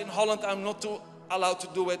do that. In Holland, I'm not allowed to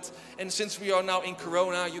do it. And since we are now in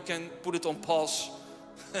Corona, you can put it on pause.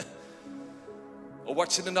 Or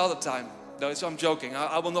watch it another time. No, so I'm joking.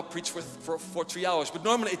 I will not preach for 3 hours. But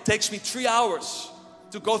normally it takes me 3 hours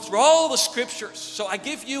to go through all the scriptures. So I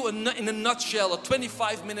give you in a nutshell a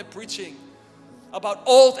 25-minute preaching about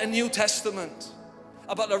Old and New Testament,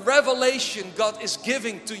 about a revelation God is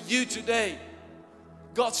giving to you today.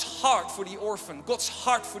 God's heart for the orphan, God's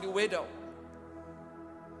heart for the widow.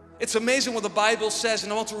 It's amazing what the Bible says,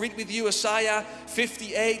 and I want to read with you Isaiah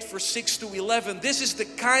 58 verse 6 to 11. This is the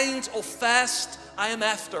kind of fast I am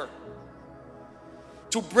after,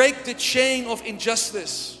 to break the chain of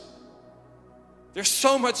injustice. There's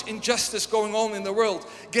so much injustice going on in the world.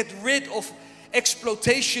 Get rid of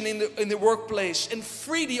exploitation in the workplace, and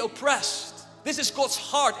free the oppressed. This is God's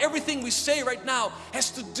heart. Everything we say right now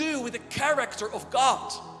has to do with the character of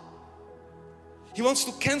God. He wants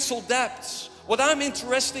to cancel debts. What I'm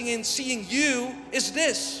interested in seeing you is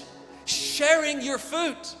this: sharing your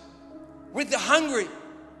food with the hungry.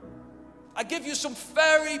 I give you some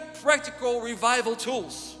very practical revival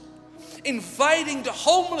tools. Inviting the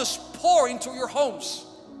homeless poor into your homes.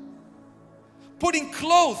 Putting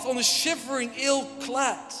clothes on the shivering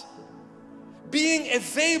ill-clad. Being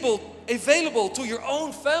available to your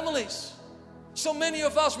own families. So many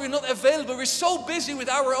of us, we're not available. We're so busy with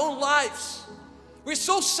our own lives. We're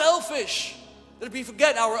so selfish that we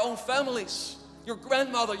forget our own families. Your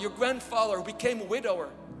grandmother, your grandfather who became a widower.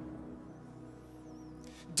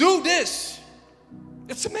 Do this.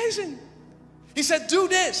 It's amazing. He said, do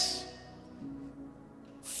this.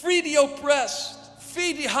 Free the oppressed.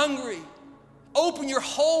 Feed the hungry. Open your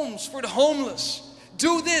homes for the homeless.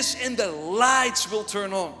 Do this and the lights will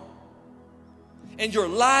turn on. And your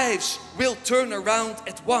lives will turn around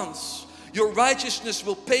at once. Your righteousness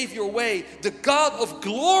will pave your way. The God of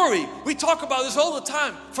glory. We talk about this all the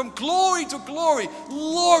time. From glory to glory.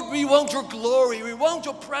 Lord, we want your glory. We want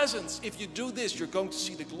your presence. If you do this, you're going to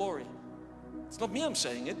see the glory. It's not me I'm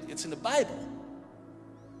saying it. It's in the Bible.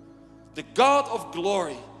 The God of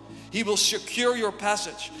glory. He will secure your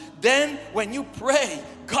passage. Then when you pray,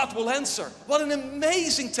 God will answer. What an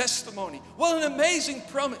amazing testimony. What an amazing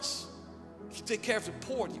promise. If you take care of the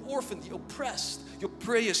poor, the orphan, the oppressed, your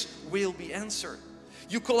prayers will be answered.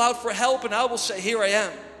 You call out for help and I will say, here I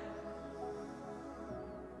am.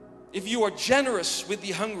 If you are generous with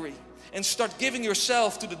the hungry and start giving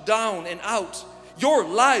yourself to the down and out, your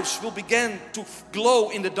lives will begin to glow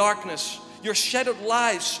in the darkness. Your shattered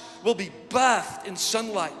lives will be bathed in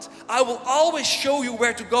sunlight. I will always show you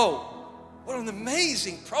where to go. What an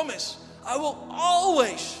amazing promise. I will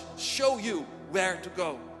always show you where to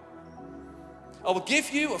go. I will give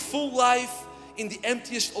you a full life in the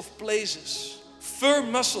emptiest of places.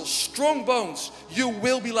 Firm muscles, strong bones. You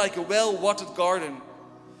will be like a well-watered garden.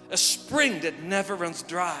 A spring that never runs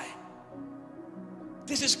dry.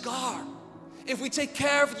 This is God. If we take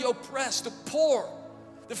care of the oppressed, the poor,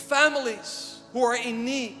 the families who are in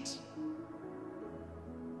need,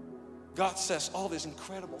 God says all these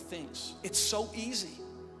incredible things. It's so easy.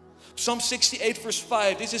 Psalm 68 verse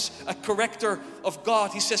 5, this is a character of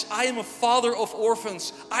God. He says, I am a father of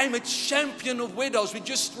orphans. I am a champion of widows. We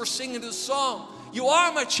just were singing the song. You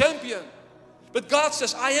are my champion. But God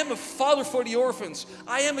says, I am a father for the orphans.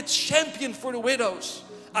 I am a champion for the widows.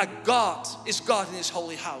 Our God is God in His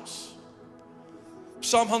holy house.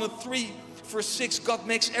 Psalm 103 verse 6, God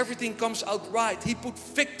makes everything comes out right. He put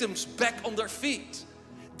victims back on their feet.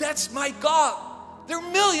 That's my God. There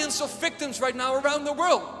are millions of victims right now around the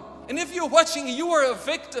world. And if you're watching, you are a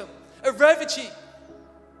victim, a refugee.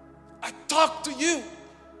 I talk to you.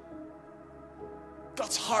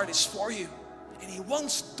 God's heart is for you. And He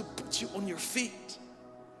wants to put you on your feet.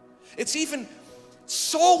 It's even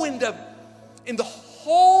so in the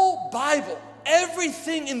whole Bible.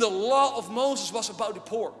 Everything in the law of Moses was about the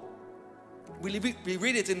poor. We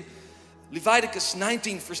read it in Leviticus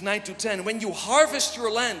 19 verse 9 to 10. When you harvest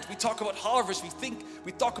your land, we talk about harvest,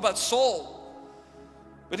 we talk about soul.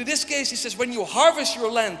 But in this case, he says, when you harvest your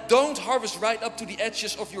land, don't harvest right up to the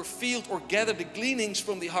edges of your field or gather the gleanings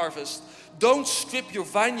from the harvest. Don't strip your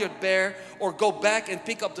vineyard bare or go back and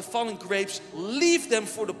pick up the fallen grapes. Leave them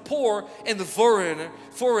for the poor and the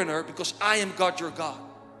foreigner, because I am God your God.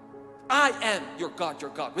 I am your God,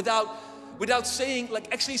 your God. Without saying,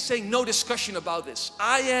 actually saying no discussion about this.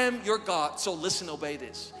 I am your God, so listen, obey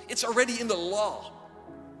this. It's already in the law.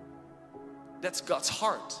 That's God's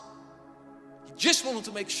heart. He just wanted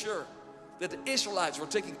to make sure that the Israelites were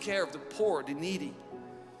taking care of the poor, the needy.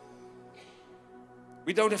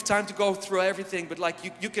 We don't have time to go through everything, but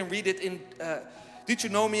you can read it in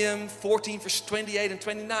Deuteronomy 14 verse 28 and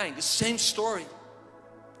 29. The same story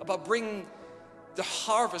about bringing the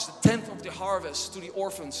harvest, the tenth of the harvest, to the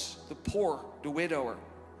orphans, the poor, the widower.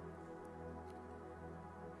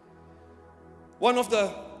 One of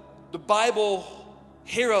the Bible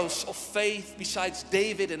heroes of faith besides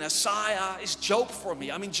David and Isaiah is Job for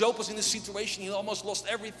me. I mean, Job was in this situation, he almost lost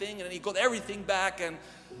everything and then he got everything back, and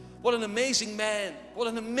what an amazing man. What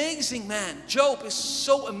an amazing man. Job is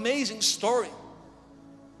so amazing story.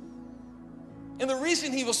 And the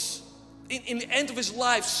reason he was in the end of his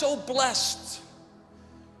life so blessed,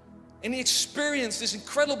 and he experienced this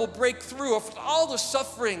incredible breakthrough of all the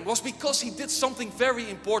suffering, was because he did something very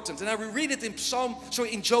important. And I read it in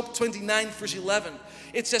Job 29 verse 11.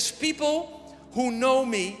 It says, people who know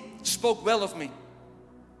me spoke well of me,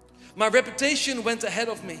 My reputation went ahead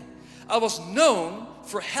of me. I was known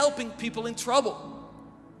for helping people in trouble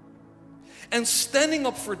and standing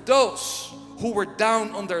up for those who were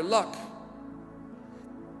down on their luck.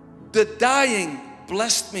 The dying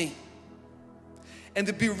blessed me, and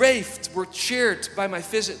the bereaved were cheered by my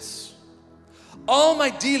visits. All my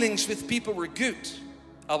dealings with people were good.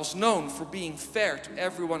 I was known for being fair to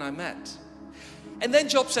everyone I met. And then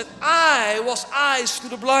Job said, I was eyes to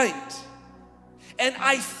the blind, and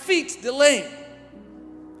I feed the lame.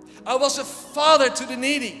 I was a father to the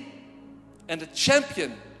needy, and a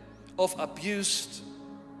champion of abused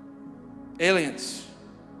aliens.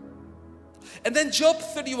 And then Job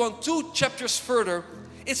 31, 2 chapters further,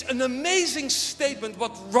 it's an amazing statement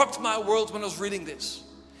what rocked my world when I was reading this.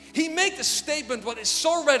 He made a statement what is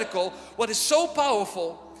so radical, what is so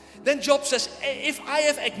powerful. Then Job says, if I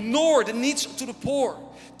have ignored the needs to the poor,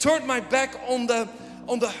 turned my back on the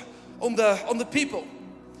people,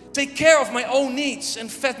 take care of my own needs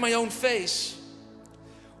and fed my own face,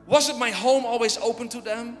 wasn't my home always open to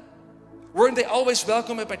them? Weren't they always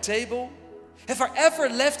welcome at my table? Have I ever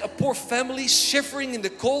left a poor family shivering in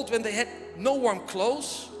the cold when they had no warm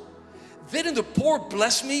clothes? Didn't the poor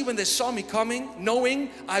bless me when they saw me coming,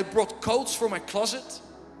 knowing I brought coats for my closet?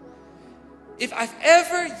 If I've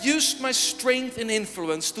ever used my strength and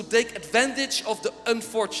influence to take advantage of the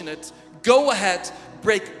unfortunate, go ahead,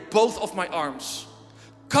 break both of my arms.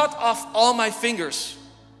 Cut off all my fingers.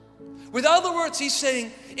 With other words, he's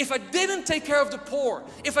saying, if I didn't take care of the poor,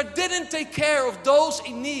 if I didn't take care of those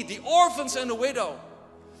in need, the orphans and the widow,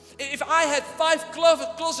 if I had 5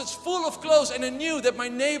 closets full of clothes and I knew that my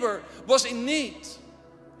neighbor was in need,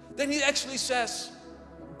 then he actually says,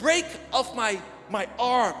 break off my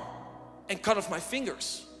arm and cut off my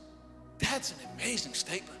fingers. That's an amazing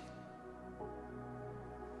statement.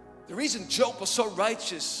 The reason Job was so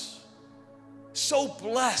righteous, so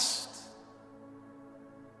blessed,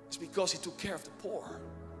 is because he took care of the poor.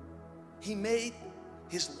 He made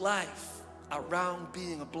his life around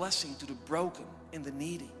being a blessing to the broken and the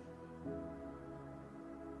needy.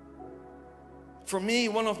 For me,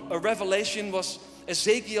 a revelation was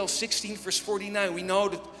Ezekiel 16 verse 49. We know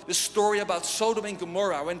the story about Sodom and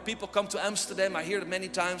Gomorrah. When people come to Amsterdam, I hear it many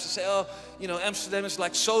times. They say, oh, you know, Amsterdam is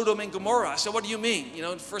like Sodom and Gomorrah. I said, what do you mean? You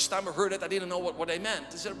know, the first time I heard it, I didn't know what they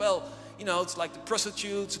meant. They said, well, you know, it's like the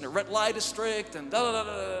prostitutes and the red light district and da da da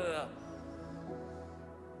da da da.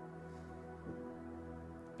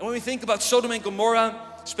 And when we think about Sodom and Gomorrah,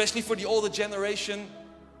 especially for the older generation,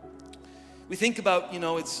 we think about, you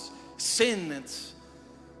know, it's sin, it's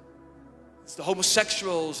the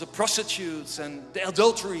homosexuals, the prostitutes, and the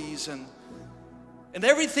adulteries, and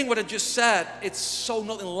everything what I just said. It's so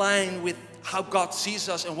not in line with how God sees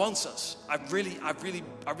us and wants us. I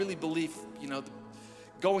really believe, you know,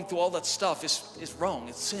 going through all that stuff is wrong.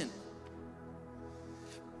 It's sin.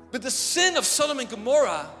 But the sin of Sodom and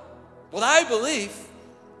Gomorrah, what I believe,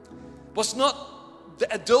 was not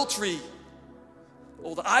the adultery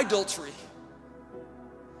or the idolatry.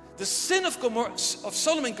 The sin of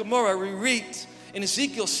Sodom and Gomorrah, we read in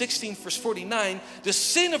Ezekiel 16 verse 49, the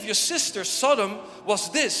sin of your sister Sodom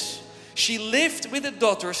was this: she lived with her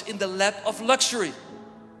daughters in the lap of luxury.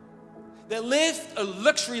 They lived a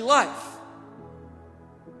luxury life.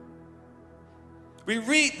 We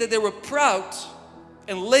read that they were proud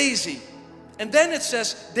and lazy. And then it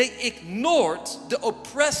says they ignored the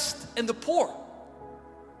oppressed and the poor.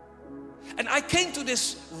 And I came to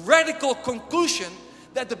this radical conclusion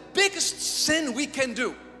that the biggest sin we can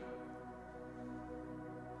do,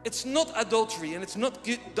 it's not adultery and it's not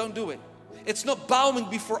good, don't do it. It's not bowing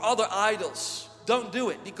before other idols, don't do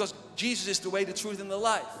it, because Jesus is the way, the truth, and the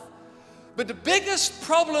life. But the biggest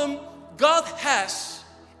problem God has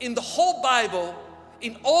in the whole Bible,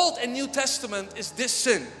 in Old and New Testament, is this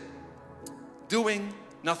sin: doing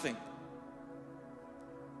nothing.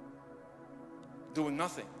 Doing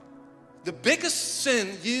nothing. The biggest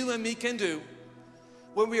sin you and me can do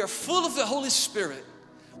when we are full of the Holy Spirit,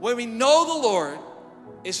 when we know the Lord,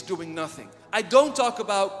 is doing nothing. I don't talk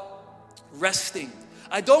about resting.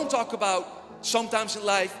 I don't talk about sometimes in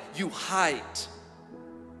life you hide,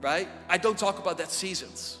 right? I don't talk about that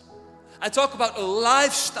seasons. I talk about a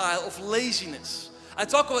lifestyle of laziness. I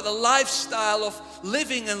talk about a lifestyle of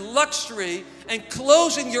living in luxury and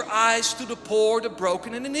closing your eyes to the poor, the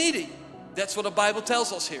broken, and the needy. That's what the Bible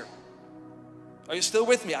tells us here. Are you still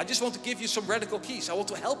with me? I just want to give you some radical keys. I want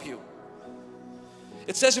to help you.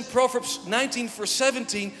 It says in Proverbs 19 verse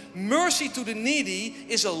 17, mercy to the needy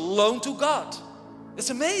is a loan to God. It's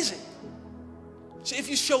amazing. So if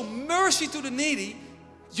you show mercy to the needy,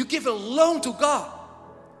 you give a loan to God.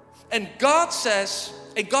 And God says,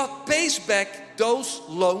 And God pays back those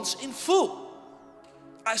loans in full.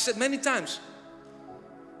 I said many times,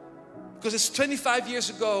 because it's 25 years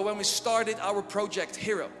ago when we started our project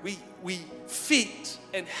Hero. We feed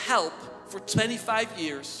and help for 25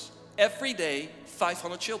 years, every day,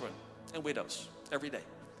 500 children and widows, every day.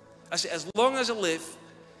 I said, as long as I live,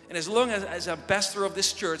 and as long as I'm pastor of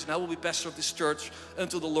this church, and I will be pastor of this church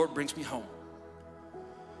until the Lord brings me home,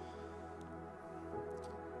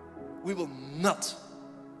 we will not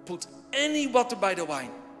put any water by the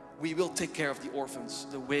wine. We will take care of the orphans,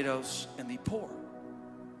 the widows, and the poor.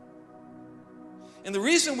 And the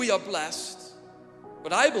reason we are blessed,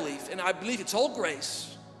 what I believe, and I believe it's all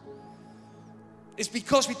grace, is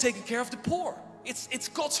because we're taking care of the poor. It's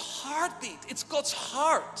God's heartbeat. It's God's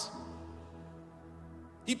heart.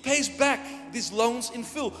 He pays back these loans in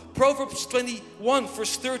full. Proverbs 21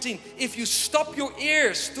 verse 13. If you stop your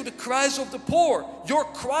ears to the cries of the poor, your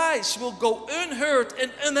cries will go unheard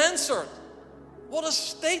and unanswered. What a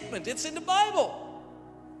statement. It's in the Bible.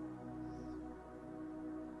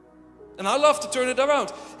 And I love to turn it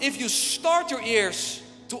around. If you start your ears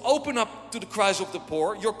to open up to the cries of the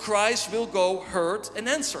poor, your cries will go heard and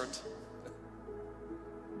answered.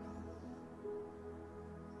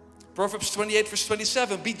 Proverbs 28 verse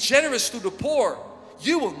 27. Be generous to the poor.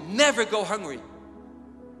 You will never go hungry.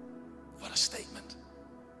 What a statement.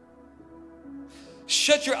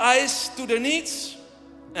 Shut your eyes to their needs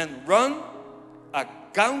and run a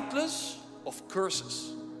gauntlet of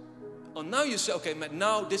curses. Oh, now you say, okay, Matt,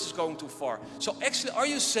 now this is going too far. So actually, are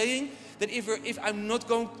you saying that if I'm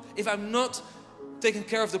not taking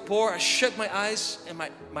care of the poor, I shut my eyes and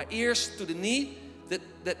my ears to the need,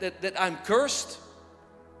 that I'm cursed?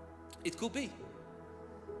 It could be.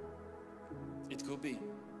 It could be.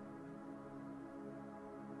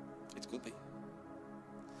 It could be.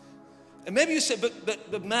 And maybe you say,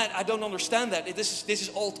 but Matt, I don't understand that. This is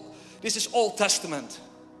Old Testament.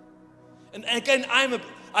 And again,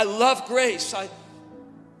 I love grace.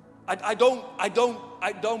 I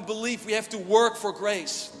don't believe we have to work for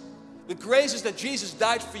grace. The grace is that Jesus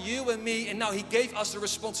died for you and me, and now He gave us the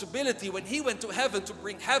responsibility when He went to heaven to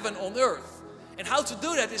bring heaven on earth. And how to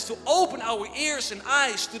do that is to open our ears and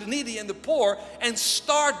eyes to the needy and the poor and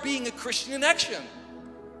start being a Christian in action.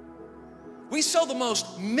 We saw the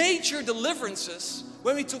most major deliverances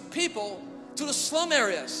when we took people to the slum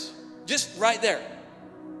areas, just right there.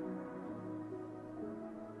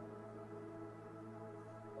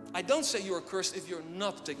 I don't say you're cursed if you're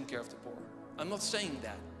not taking care of the poor. I'm not saying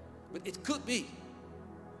that, but it could be.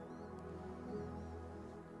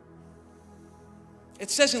 It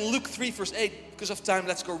says in Luke 3 verse 8, because of time,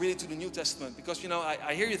 let's go really to the New Testament. Because, you know,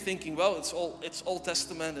 I hear you thinking, well, it's Old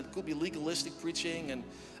Testament, and it could be legalistic preaching. And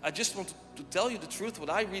I just want to tell you the truth, what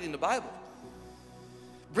I read in the Bible.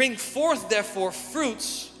 Bring forth, therefore,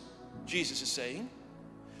 fruits, Jesus is saying,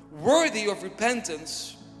 worthy of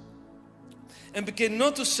repentance. And begin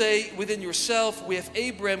not to say within yourself, we have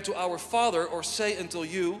Abraham to our father, or say until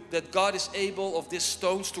you that God is able of these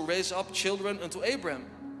stones to raise up children unto Abraham.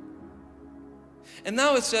 And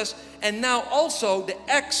now it says, and now also the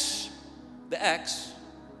axe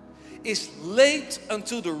is laid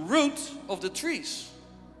unto the root of the trees.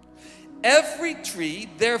 Every tree,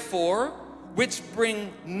 therefore, which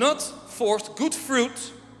bring not forth good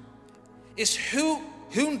fruit, is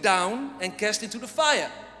hewn down and cast into the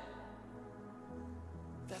fire.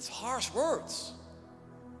 That's harsh words.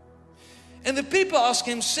 And the people asked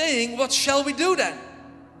him, saying, what shall we do then?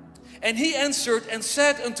 And he answered and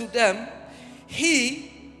said unto them,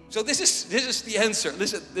 so this is the answer.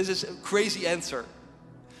 Listen, this is a crazy answer.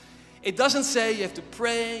 It doesn't say you have to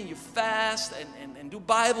pray and you fast and do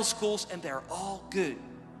Bible schools, and they're all good.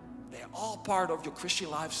 They're all part of your Christian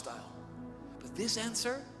lifestyle. But this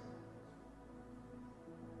answer,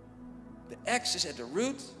 the axe is at the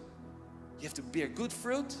root. You have to bear good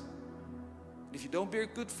fruit. And if you don't bear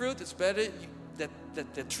good fruit, it's better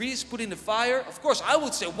that the tree is put in the fire. Of course, I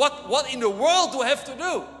would say, what in the world do I have to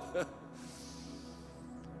do?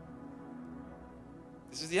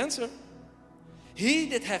 This is the answer. He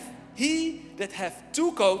that hath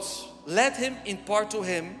two coats, let him impart to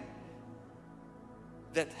him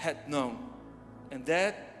that had known. And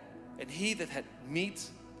he that had meat,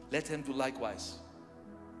 let him do likewise.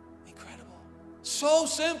 Incredible. So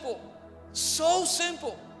simple. So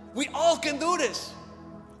simple. We all can do this.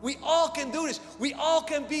 We all can do this. We all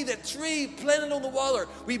can be that tree planted on the water.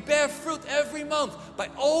 We bear fruit every month by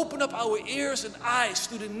opening up our ears and eyes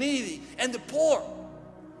to the needy and the poor.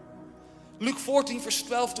 Luke 14 verse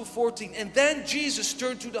 12 to 14. And then Jesus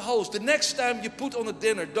turned to the host. The next time you put on a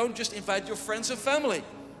dinner, don't just invite your friends and family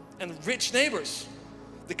and rich neighbors.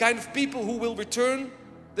 The kind of people who will return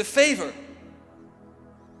the favor.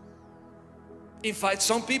 Invite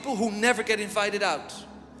some people who never get invited out.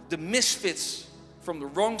 The misfits from the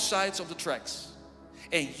wrong sides of the tracks.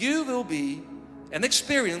 And you will be and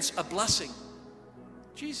experience a blessing.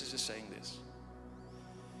 Jesus is saying this.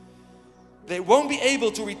 They won't be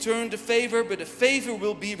able to return the favor, but the favor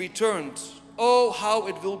will be returned. Oh, how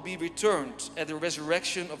it will be returned at the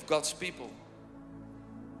resurrection of God's people.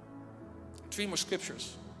 3 more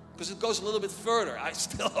scriptures, because it goes a little bit further. I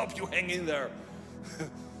still hope you hang in there.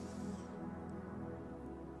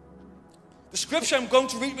 The scripture I'm going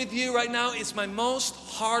to read with you right now is my most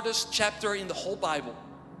hardest chapter in the whole Bible.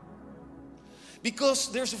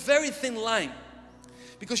 Because there's a very thin line.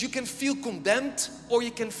 Because you can feel condemned or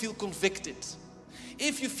you can feel convicted.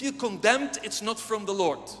 If you feel condemned, it's not from the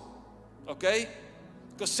Lord. Okay?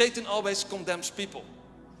 Because Satan always condemns people.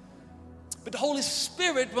 But the Holy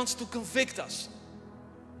Spirit wants to convict us.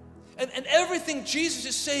 And everything Jesus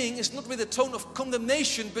is saying is not with a tone of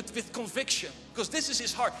condemnation, but with conviction. Because this is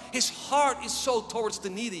His heart. His heart is so towards the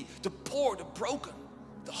needy, the poor, the broken,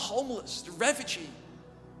 the homeless, the refugee,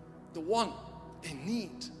 the one in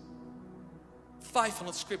need.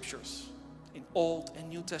 500 scriptures in Old and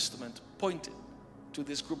New Testament pointed to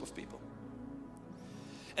this group of people.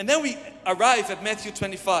 And then we arrive at Matthew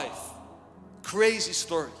 25. Crazy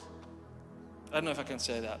story. I don't know if I can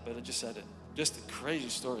say that, but I just said it. Just a crazy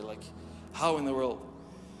story, like how in the world?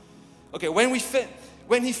 Okay, when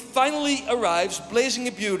He finally arrives, blazing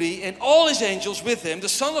in beauty, and all His angels with Him, the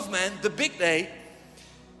Son of Man, the big day,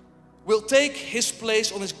 will take His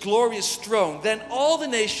place on His glorious throne. Then all the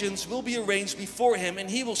nations will be arranged before Him, and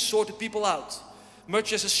He will sort the people out.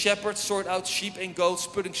 Much as a shepherd sort out sheep and goats,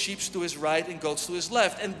 putting sheep to his right and goats to his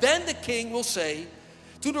left. And then the King will say,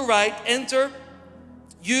 to the right, enter,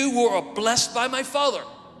 you who are blessed by my Father.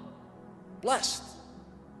 Blessed.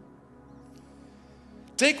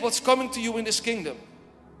 Take what's coming to you in this kingdom.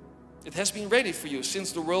 It has been ready for you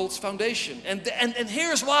since the world's foundation. And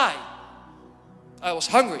here's why. I was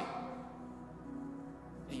hungry,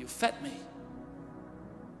 and you fed me.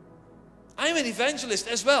 I'm an evangelist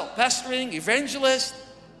as well. Pastoring, evangelist.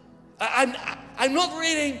 I'm not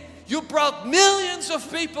reading, you brought millions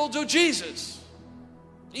of people to Jesus.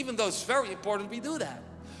 Even though it's very important we do that.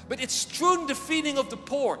 But it's true in the feeding of the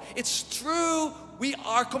poor. It's true we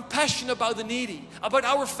are compassionate about the needy, about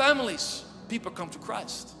our families. People come to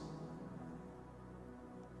Christ.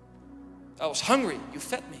 I was hungry, you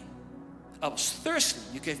fed me. I was thirsty,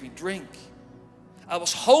 you gave me drink. I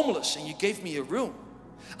was homeless and you gave me a room.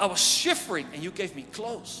 I was shivering and you gave me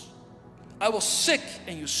clothes. I was sick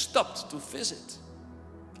and you stopped to visit.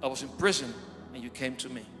 I was in prison and you came to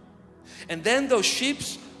me. And then those sheep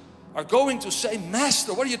are going to say,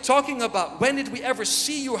 Master, what are you talking about? When did we ever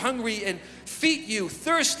see you hungry and feed you,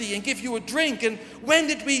 thirsty and give you a drink? And when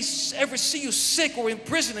did we ever see you sick or in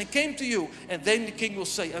prison and came to you? And then the King will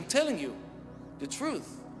say, I'm telling you the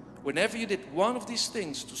truth. Whenever you did one of these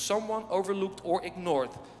things to someone overlooked or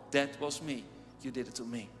ignored, that was me. You did it to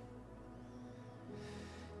me.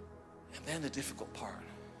 And then the difficult part.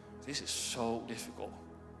 This is so difficult.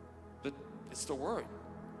 But it's the word.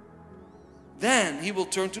 Then He will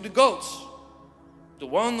turn to the goats, the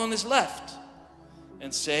one on His left,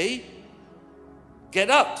 and say, get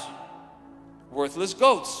out, worthless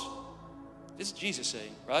goats. This is Jesus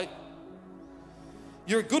saying, right?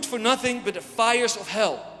 You're good for nothing but the fires of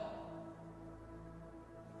hell.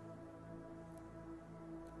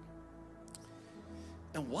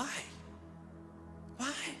 And why?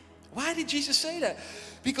 Why? Why did Jesus say that?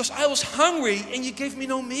 Because I was hungry and you gave me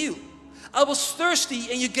no meal. I was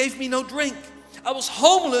thirsty and you gave me no drink. I was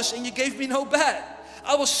homeless and you gave me no bed.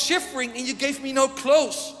 I was shivering and you gave me no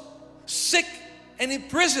clothes. Sick and in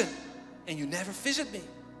prison and you never visit me.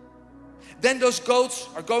 Then those goats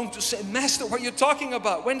are going to say, Master, what are you talking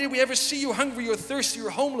about? When did we ever see you hungry or thirsty or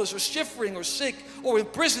homeless or shivering or sick or in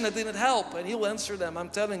prison that didn't help? And He'll answer them, I'm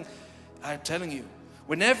telling you,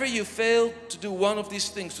 whenever you failed to do one of these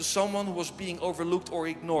things to someone who was being overlooked or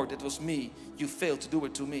ignored, it was me. You failed to do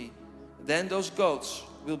it to me. Then those goats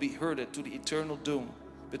will be herded to the eternal doom,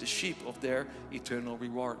 but the sheep of their eternal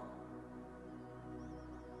reward.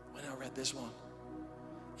 When I read this one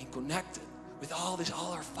and connected with all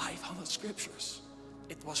our 500 scriptures,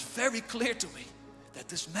 it was very clear to me that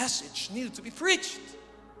this message needed to be preached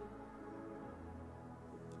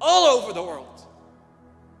all over the world.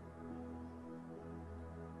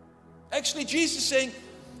 Actually, Jesus is saying,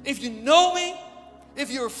 if you know me,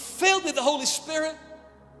 if you're filled with the Holy Spirit,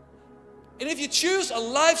 and if you choose a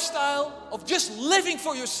lifestyle of just living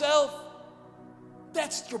for yourself,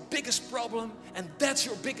 that's your biggest problem and that's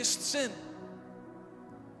your biggest sin.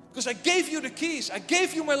 Because I gave you the keys. I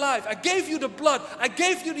gave you my life. I gave you the blood. I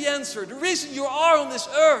gave you the answer. The reason you are on this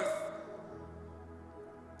earth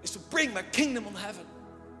is to bring my kingdom on heaven.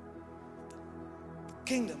 The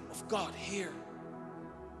kingdom of God here.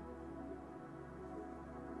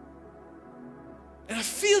 And I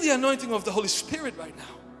feel the anointing of the Holy Spirit right now.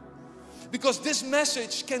 Because this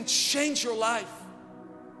message can change your life.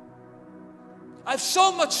 I have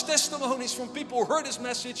so much testimonies from people who heard this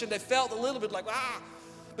message and they felt a little bit like,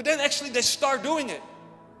 but then actually they start doing it.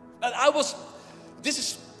 And this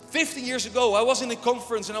is 15 years ago, I was in a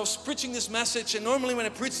conference and I was preaching this message. And normally when I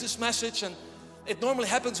preach this message, and it normally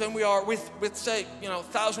happens when we are with say,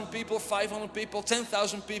 1,000 people, 500 people,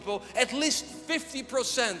 10,000 people, at least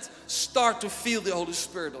 50% start to feel the Holy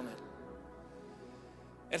Spirit on it.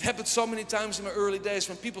 It happened so many times in my early days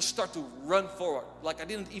when people start to run forward. Like I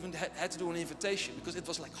didn't even had to do an invitation because it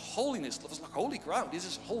was like holiness. It was like, holy ground, this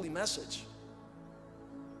is a holy message.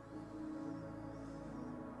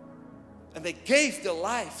 And they gave their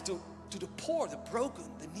life to the poor, the broken,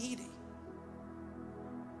 the needy.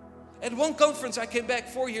 At one conference I came back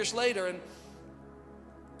 4 years later and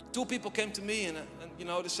 2 people came to me and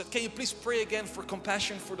they said, can you please pray again for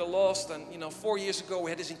compassion for the lost? And 4 years ago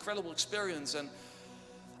we had this incredible experience. And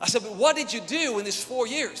I said, but what did you do in these 4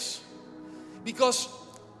 years? Because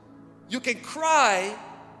you can cry,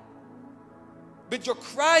 but your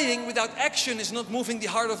crying without action is not moving the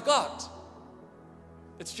heart of God.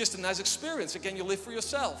 It's just a nice experience. Again, you live for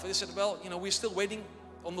yourself. And they said, well, we're still waiting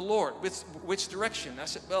on the Lord. Which direction? I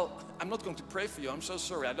said, well, I'm not going to pray for you. I'm so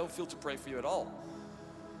sorry. I don't feel to pray for you at all.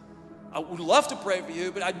 I would love to pray for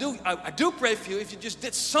you, but I do pray for you if you just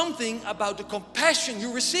did something about the compassion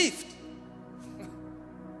you received.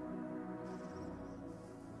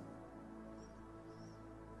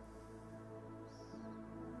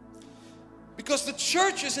 Because the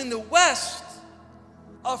churches in the West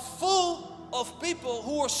are full of people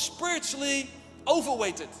who are spiritually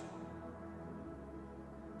overweighted.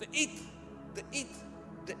 They eat,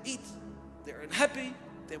 they're unhappy,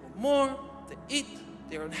 they want more, they eat,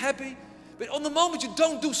 they're unhappy. But on the moment you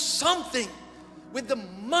don't do something with the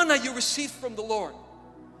manna you received from the Lord.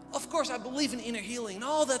 Of course, I believe in inner healing and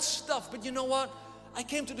all that stuff, but you know what? I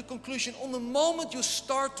came to the conclusion, on the moment you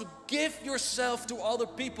start to give yourself to other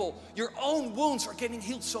people, your own wounds are getting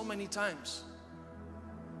healed so many times.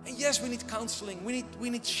 And yes, we need counseling, we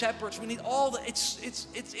need shepherds, we need all the,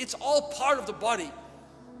 it's all part of the body.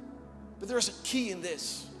 But there's a key in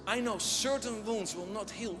this. I know certain wounds will not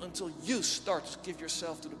heal until you start to give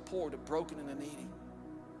yourself to the poor, the broken and the needy.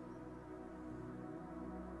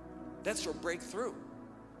 That's your breakthrough.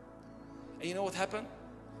 And you know what happened?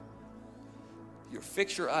 You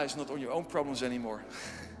fix your eyes not on your own problems anymore.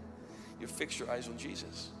 You fix your eyes on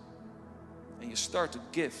Jesus. And you start to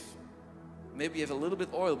give. Maybe you have a little bit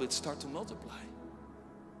of oil, but start to multiply.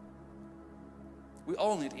 We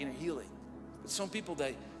all need inner healing. But some people,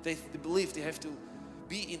 they believe they have to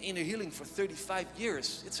be in inner healing for 35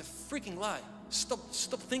 years. It's a freaking lie. Stop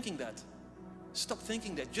thinking that. Stop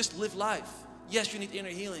thinking that. Just live life. Yes, you need inner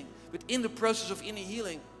healing. But in the process of inner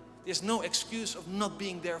healing, there's no excuse of not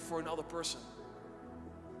being there for another person.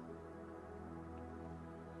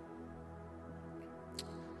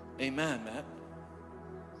 Amen, Matt.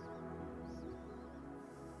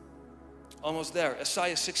 Almost there.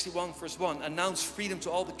 Isaiah 61 verse 1. Announce freedom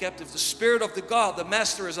to all the captives. The Spirit of the God, the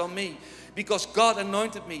Master is on me. Because God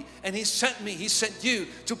anointed me and He sent me, He sent you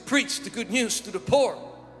to preach the good news to the poor.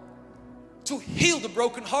 To heal the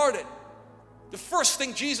brokenhearted. The first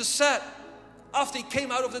thing Jesus said after He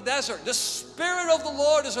came out of the desert. The Spirit of the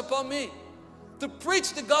Lord is upon me. To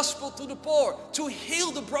preach the gospel to the poor. To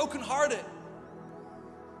heal the brokenhearted.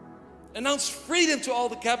 Announce freedom to all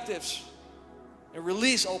the captives. And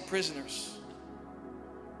release all prisoners.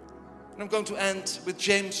 And I'm going to end with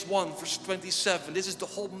James 1 verse 27. This is the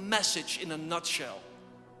whole message in a nutshell.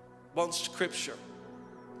 One scripture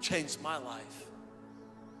changed my life.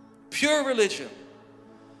 Pure religion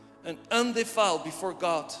and undefiled before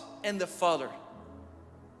God and the Father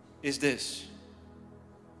is this.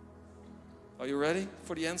 Are you ready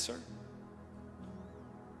for the answer?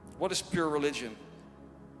 What is pure religion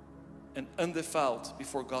and undefiled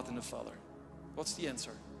before God and the Father? What's the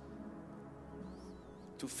answer?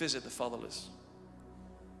 To visit the fatherless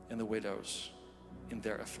and the widows in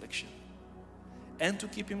their affliction, and to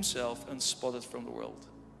keep himself unspotted from the world.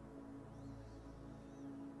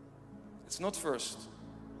 It's not first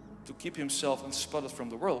to keep himself unspotted from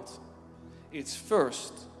the world. It's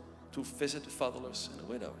first to visit the fatherless and the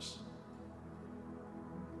widows.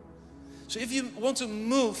 So if you want to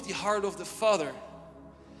move the heart of the Father,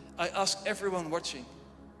 I ask everyone watching,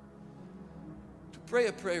 pray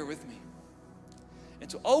a prayer with me. And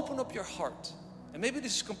to open up your heart. And maybe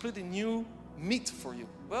this is completely new meat for you.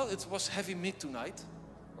 Well, it was heavy meat tonight,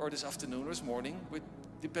 or this afternoon, or this morning. It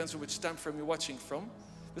depends on which time frame you're watching from.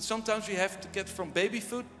 But sometimes we have to get from baby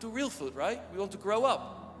food to real food, right? We want to grow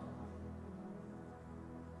up.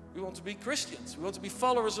 We want to be Christians. We want to be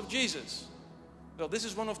followers of Jesus. Well, this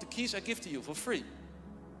is one of the keys I give to you for free.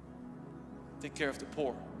 Take care of the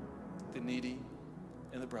poor, the needy,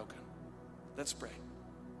 and the broken. Let's pray.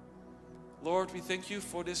 Lord, we thank you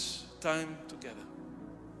for this time together.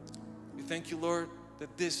 We thank you, Lord,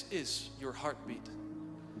 that this is your heartbeat.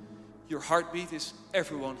 Your heartbeat is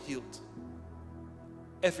everyone healed.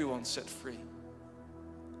 Everyone set free.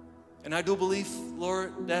 And I do believe,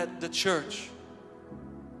 Lord, that the church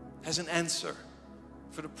has an answer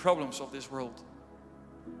for the problems of this world.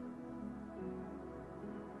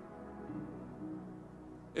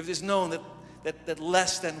 If it is known that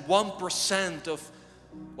less than 1% of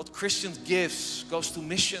what Christians gives goes to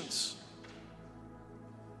missions,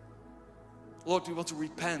 Lord, we want to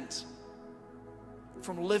repent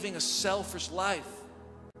from living a selfish life.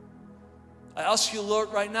 I ask you, Lord,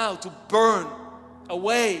 right now to burn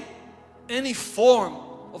away any form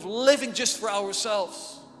of living just for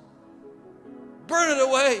ourselves. Burn it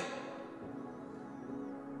away.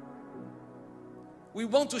 We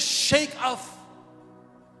want to shake off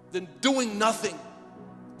the doing nothing,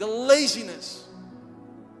 the laziness.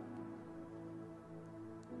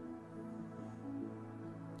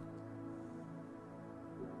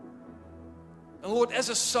 And Lord, as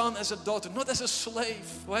a son, as a daughter, not as a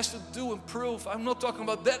slave who has to do and prove. I'm not talking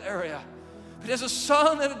about that area. But as a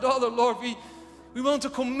son and a daughter, Lord, we want to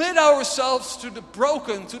commit ourselves to the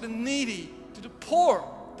broken, to the needy, to the poor,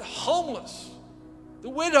 the homeless, the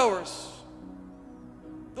widowers,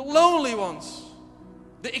 the lonely ones,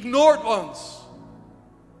 the ignored ones.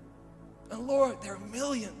 And Lord, there are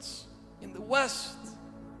millions in the west,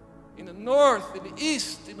 in the north, in the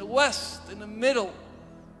east, in the west, in the middle,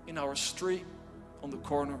 in our street, on the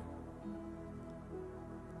corner.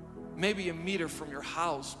 Maybe a meter from your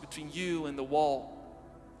house, between you and the wall,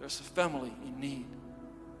 there's a family in need.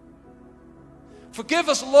 Forgive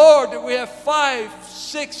us, Lord, that we have 5,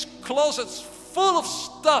 6 closets full of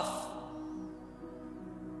stuff.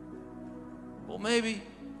 Well, maybe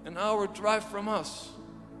an hour drive from us,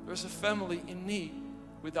 there's a family in need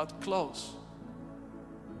without clothes.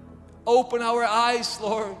 Open our eyes,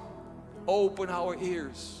 Lord. Open our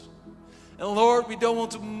ears. And Lord, we don't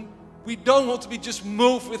want to be just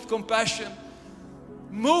moved with compassion.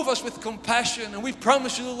 Move us with compassion. And we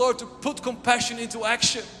promise you, Lord, to put compassion into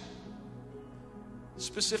action.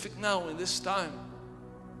 Specific now in this time,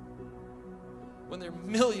 when there are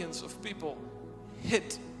millions of people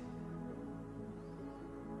hit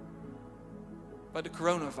by the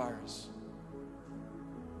coronavirus.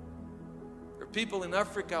 There are people in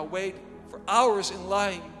Africa wait for hours in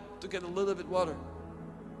line to get a little bit water.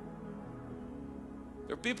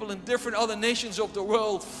 There are people in different other nations of the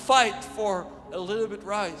world fight for a little bit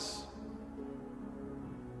rice.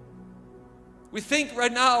 We think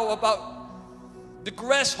right now about the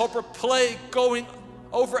grasshopper plague going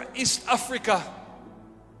over East Africa.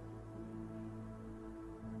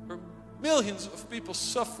 There are millions of people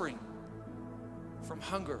suffering from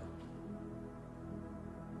hunger.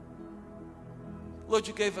 Lord,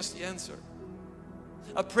 you gave us the answer.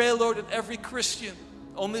 I pray, Lord, that every Christian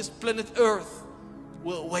on this planet Earth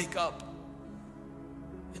will wake up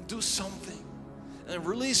and do something and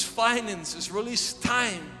release finances, release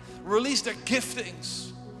time, release their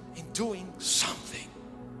giftings in doing something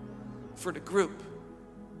for the group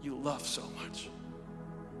you love so much.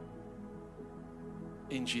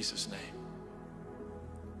 In Jesus' name.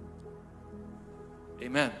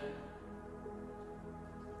 Amen.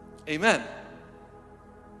 Amen.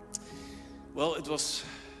 Well, it was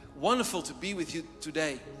wonderful to be with you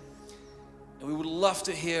today. And we would love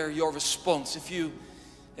to hear your response. If you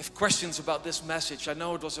have questions about this message, I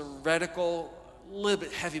know it was a radical, little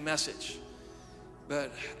bit heavy message,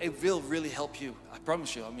 but it will really help you. I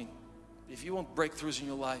promise you. I mean, if you want breakthroughs in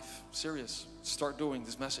your life, serious, start doing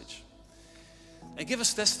this message. And give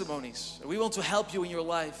us testimonies. We want to help you in your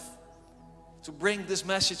life to bring this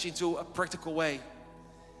message into a practical way.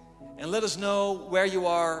 And let us know where you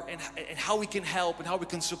are and how we can help and how we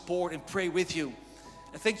can support and pray with you.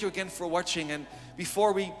 And thank you again for watching. And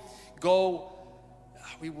before we go,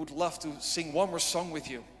 we would love to sing one more song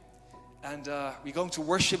with you. And we're going to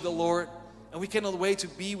worship the Lord. And we cannot wait to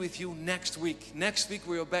be with you next week. Next week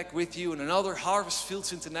we are back with you in another Harvest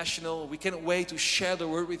Fields International. We cannot wait to share the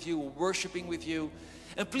word with you, worshiping with you.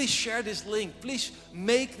 And please share this link. Please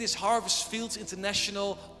make this Harvest Fields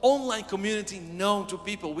International online community known to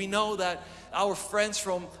people. We know that our friends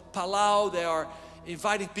from Palau, they are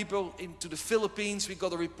inviting people into the Philippines. We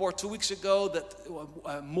got a report 2 weeks ago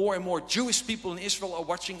that more and more Jewish people in Israel are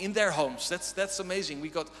watching in their homes. That's amazing. We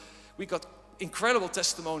got incredible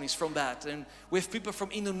testimonies from that. And we have people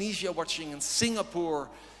from Indonesia watching, and Singapore,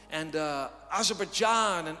 and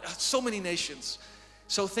Azerbaijan, and so many nations.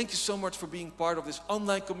 So thank you so much for being part of this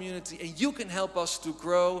online community. And you can help us to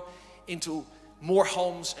grow into more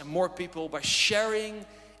homes and more people by sharing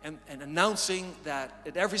and announcing that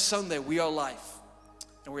every Sunday we are live.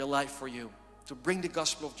 And we're alive for you, to bring the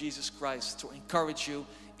gospel of Jesus Christ, to encourage you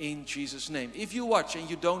in Jesus' name. If you watch and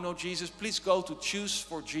you don't know Jesus, please go to Choose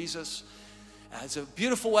for Jesus. It's a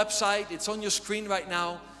beautiful website. It's on your screen right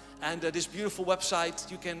now. And this beautiful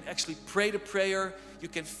website, you can actually pray the prayer. You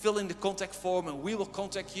can fill in the contact form and we will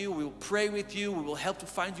contact you. We will pray with you. We will help to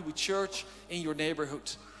find you a church in your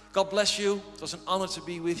neighborhood. God bless you. It was an honor to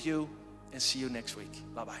be with you. And see you next week.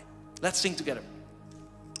 Bye-bye. Let's sing together.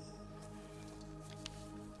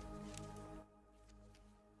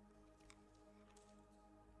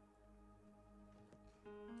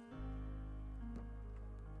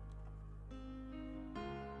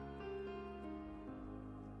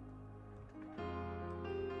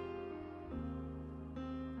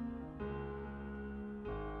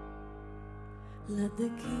 Let the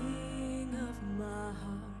King of my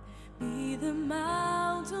heart be the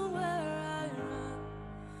mountain where I run,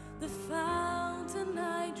 the fountain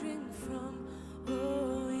I drink from.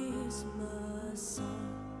 Oh, He is my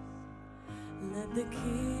song. Let the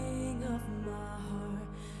King of my heart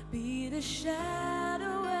be the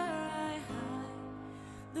shadow where I hide,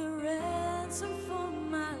 the ransom for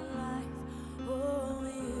my life. Oh,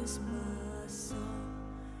 He is my song.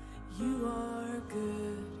 You are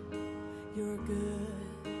good. You're good,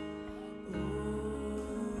 oh,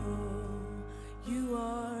 you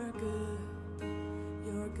are good,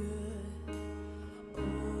 you're good, oh,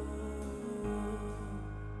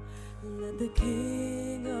 let the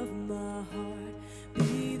King of my heart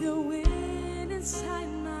be the wind inside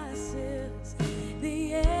my sails,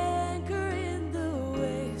 the anchor in the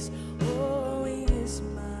waves. Oh, He is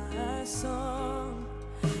my song.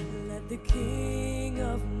 Let the King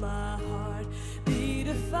of my heart be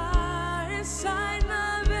the fire inside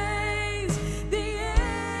my bed.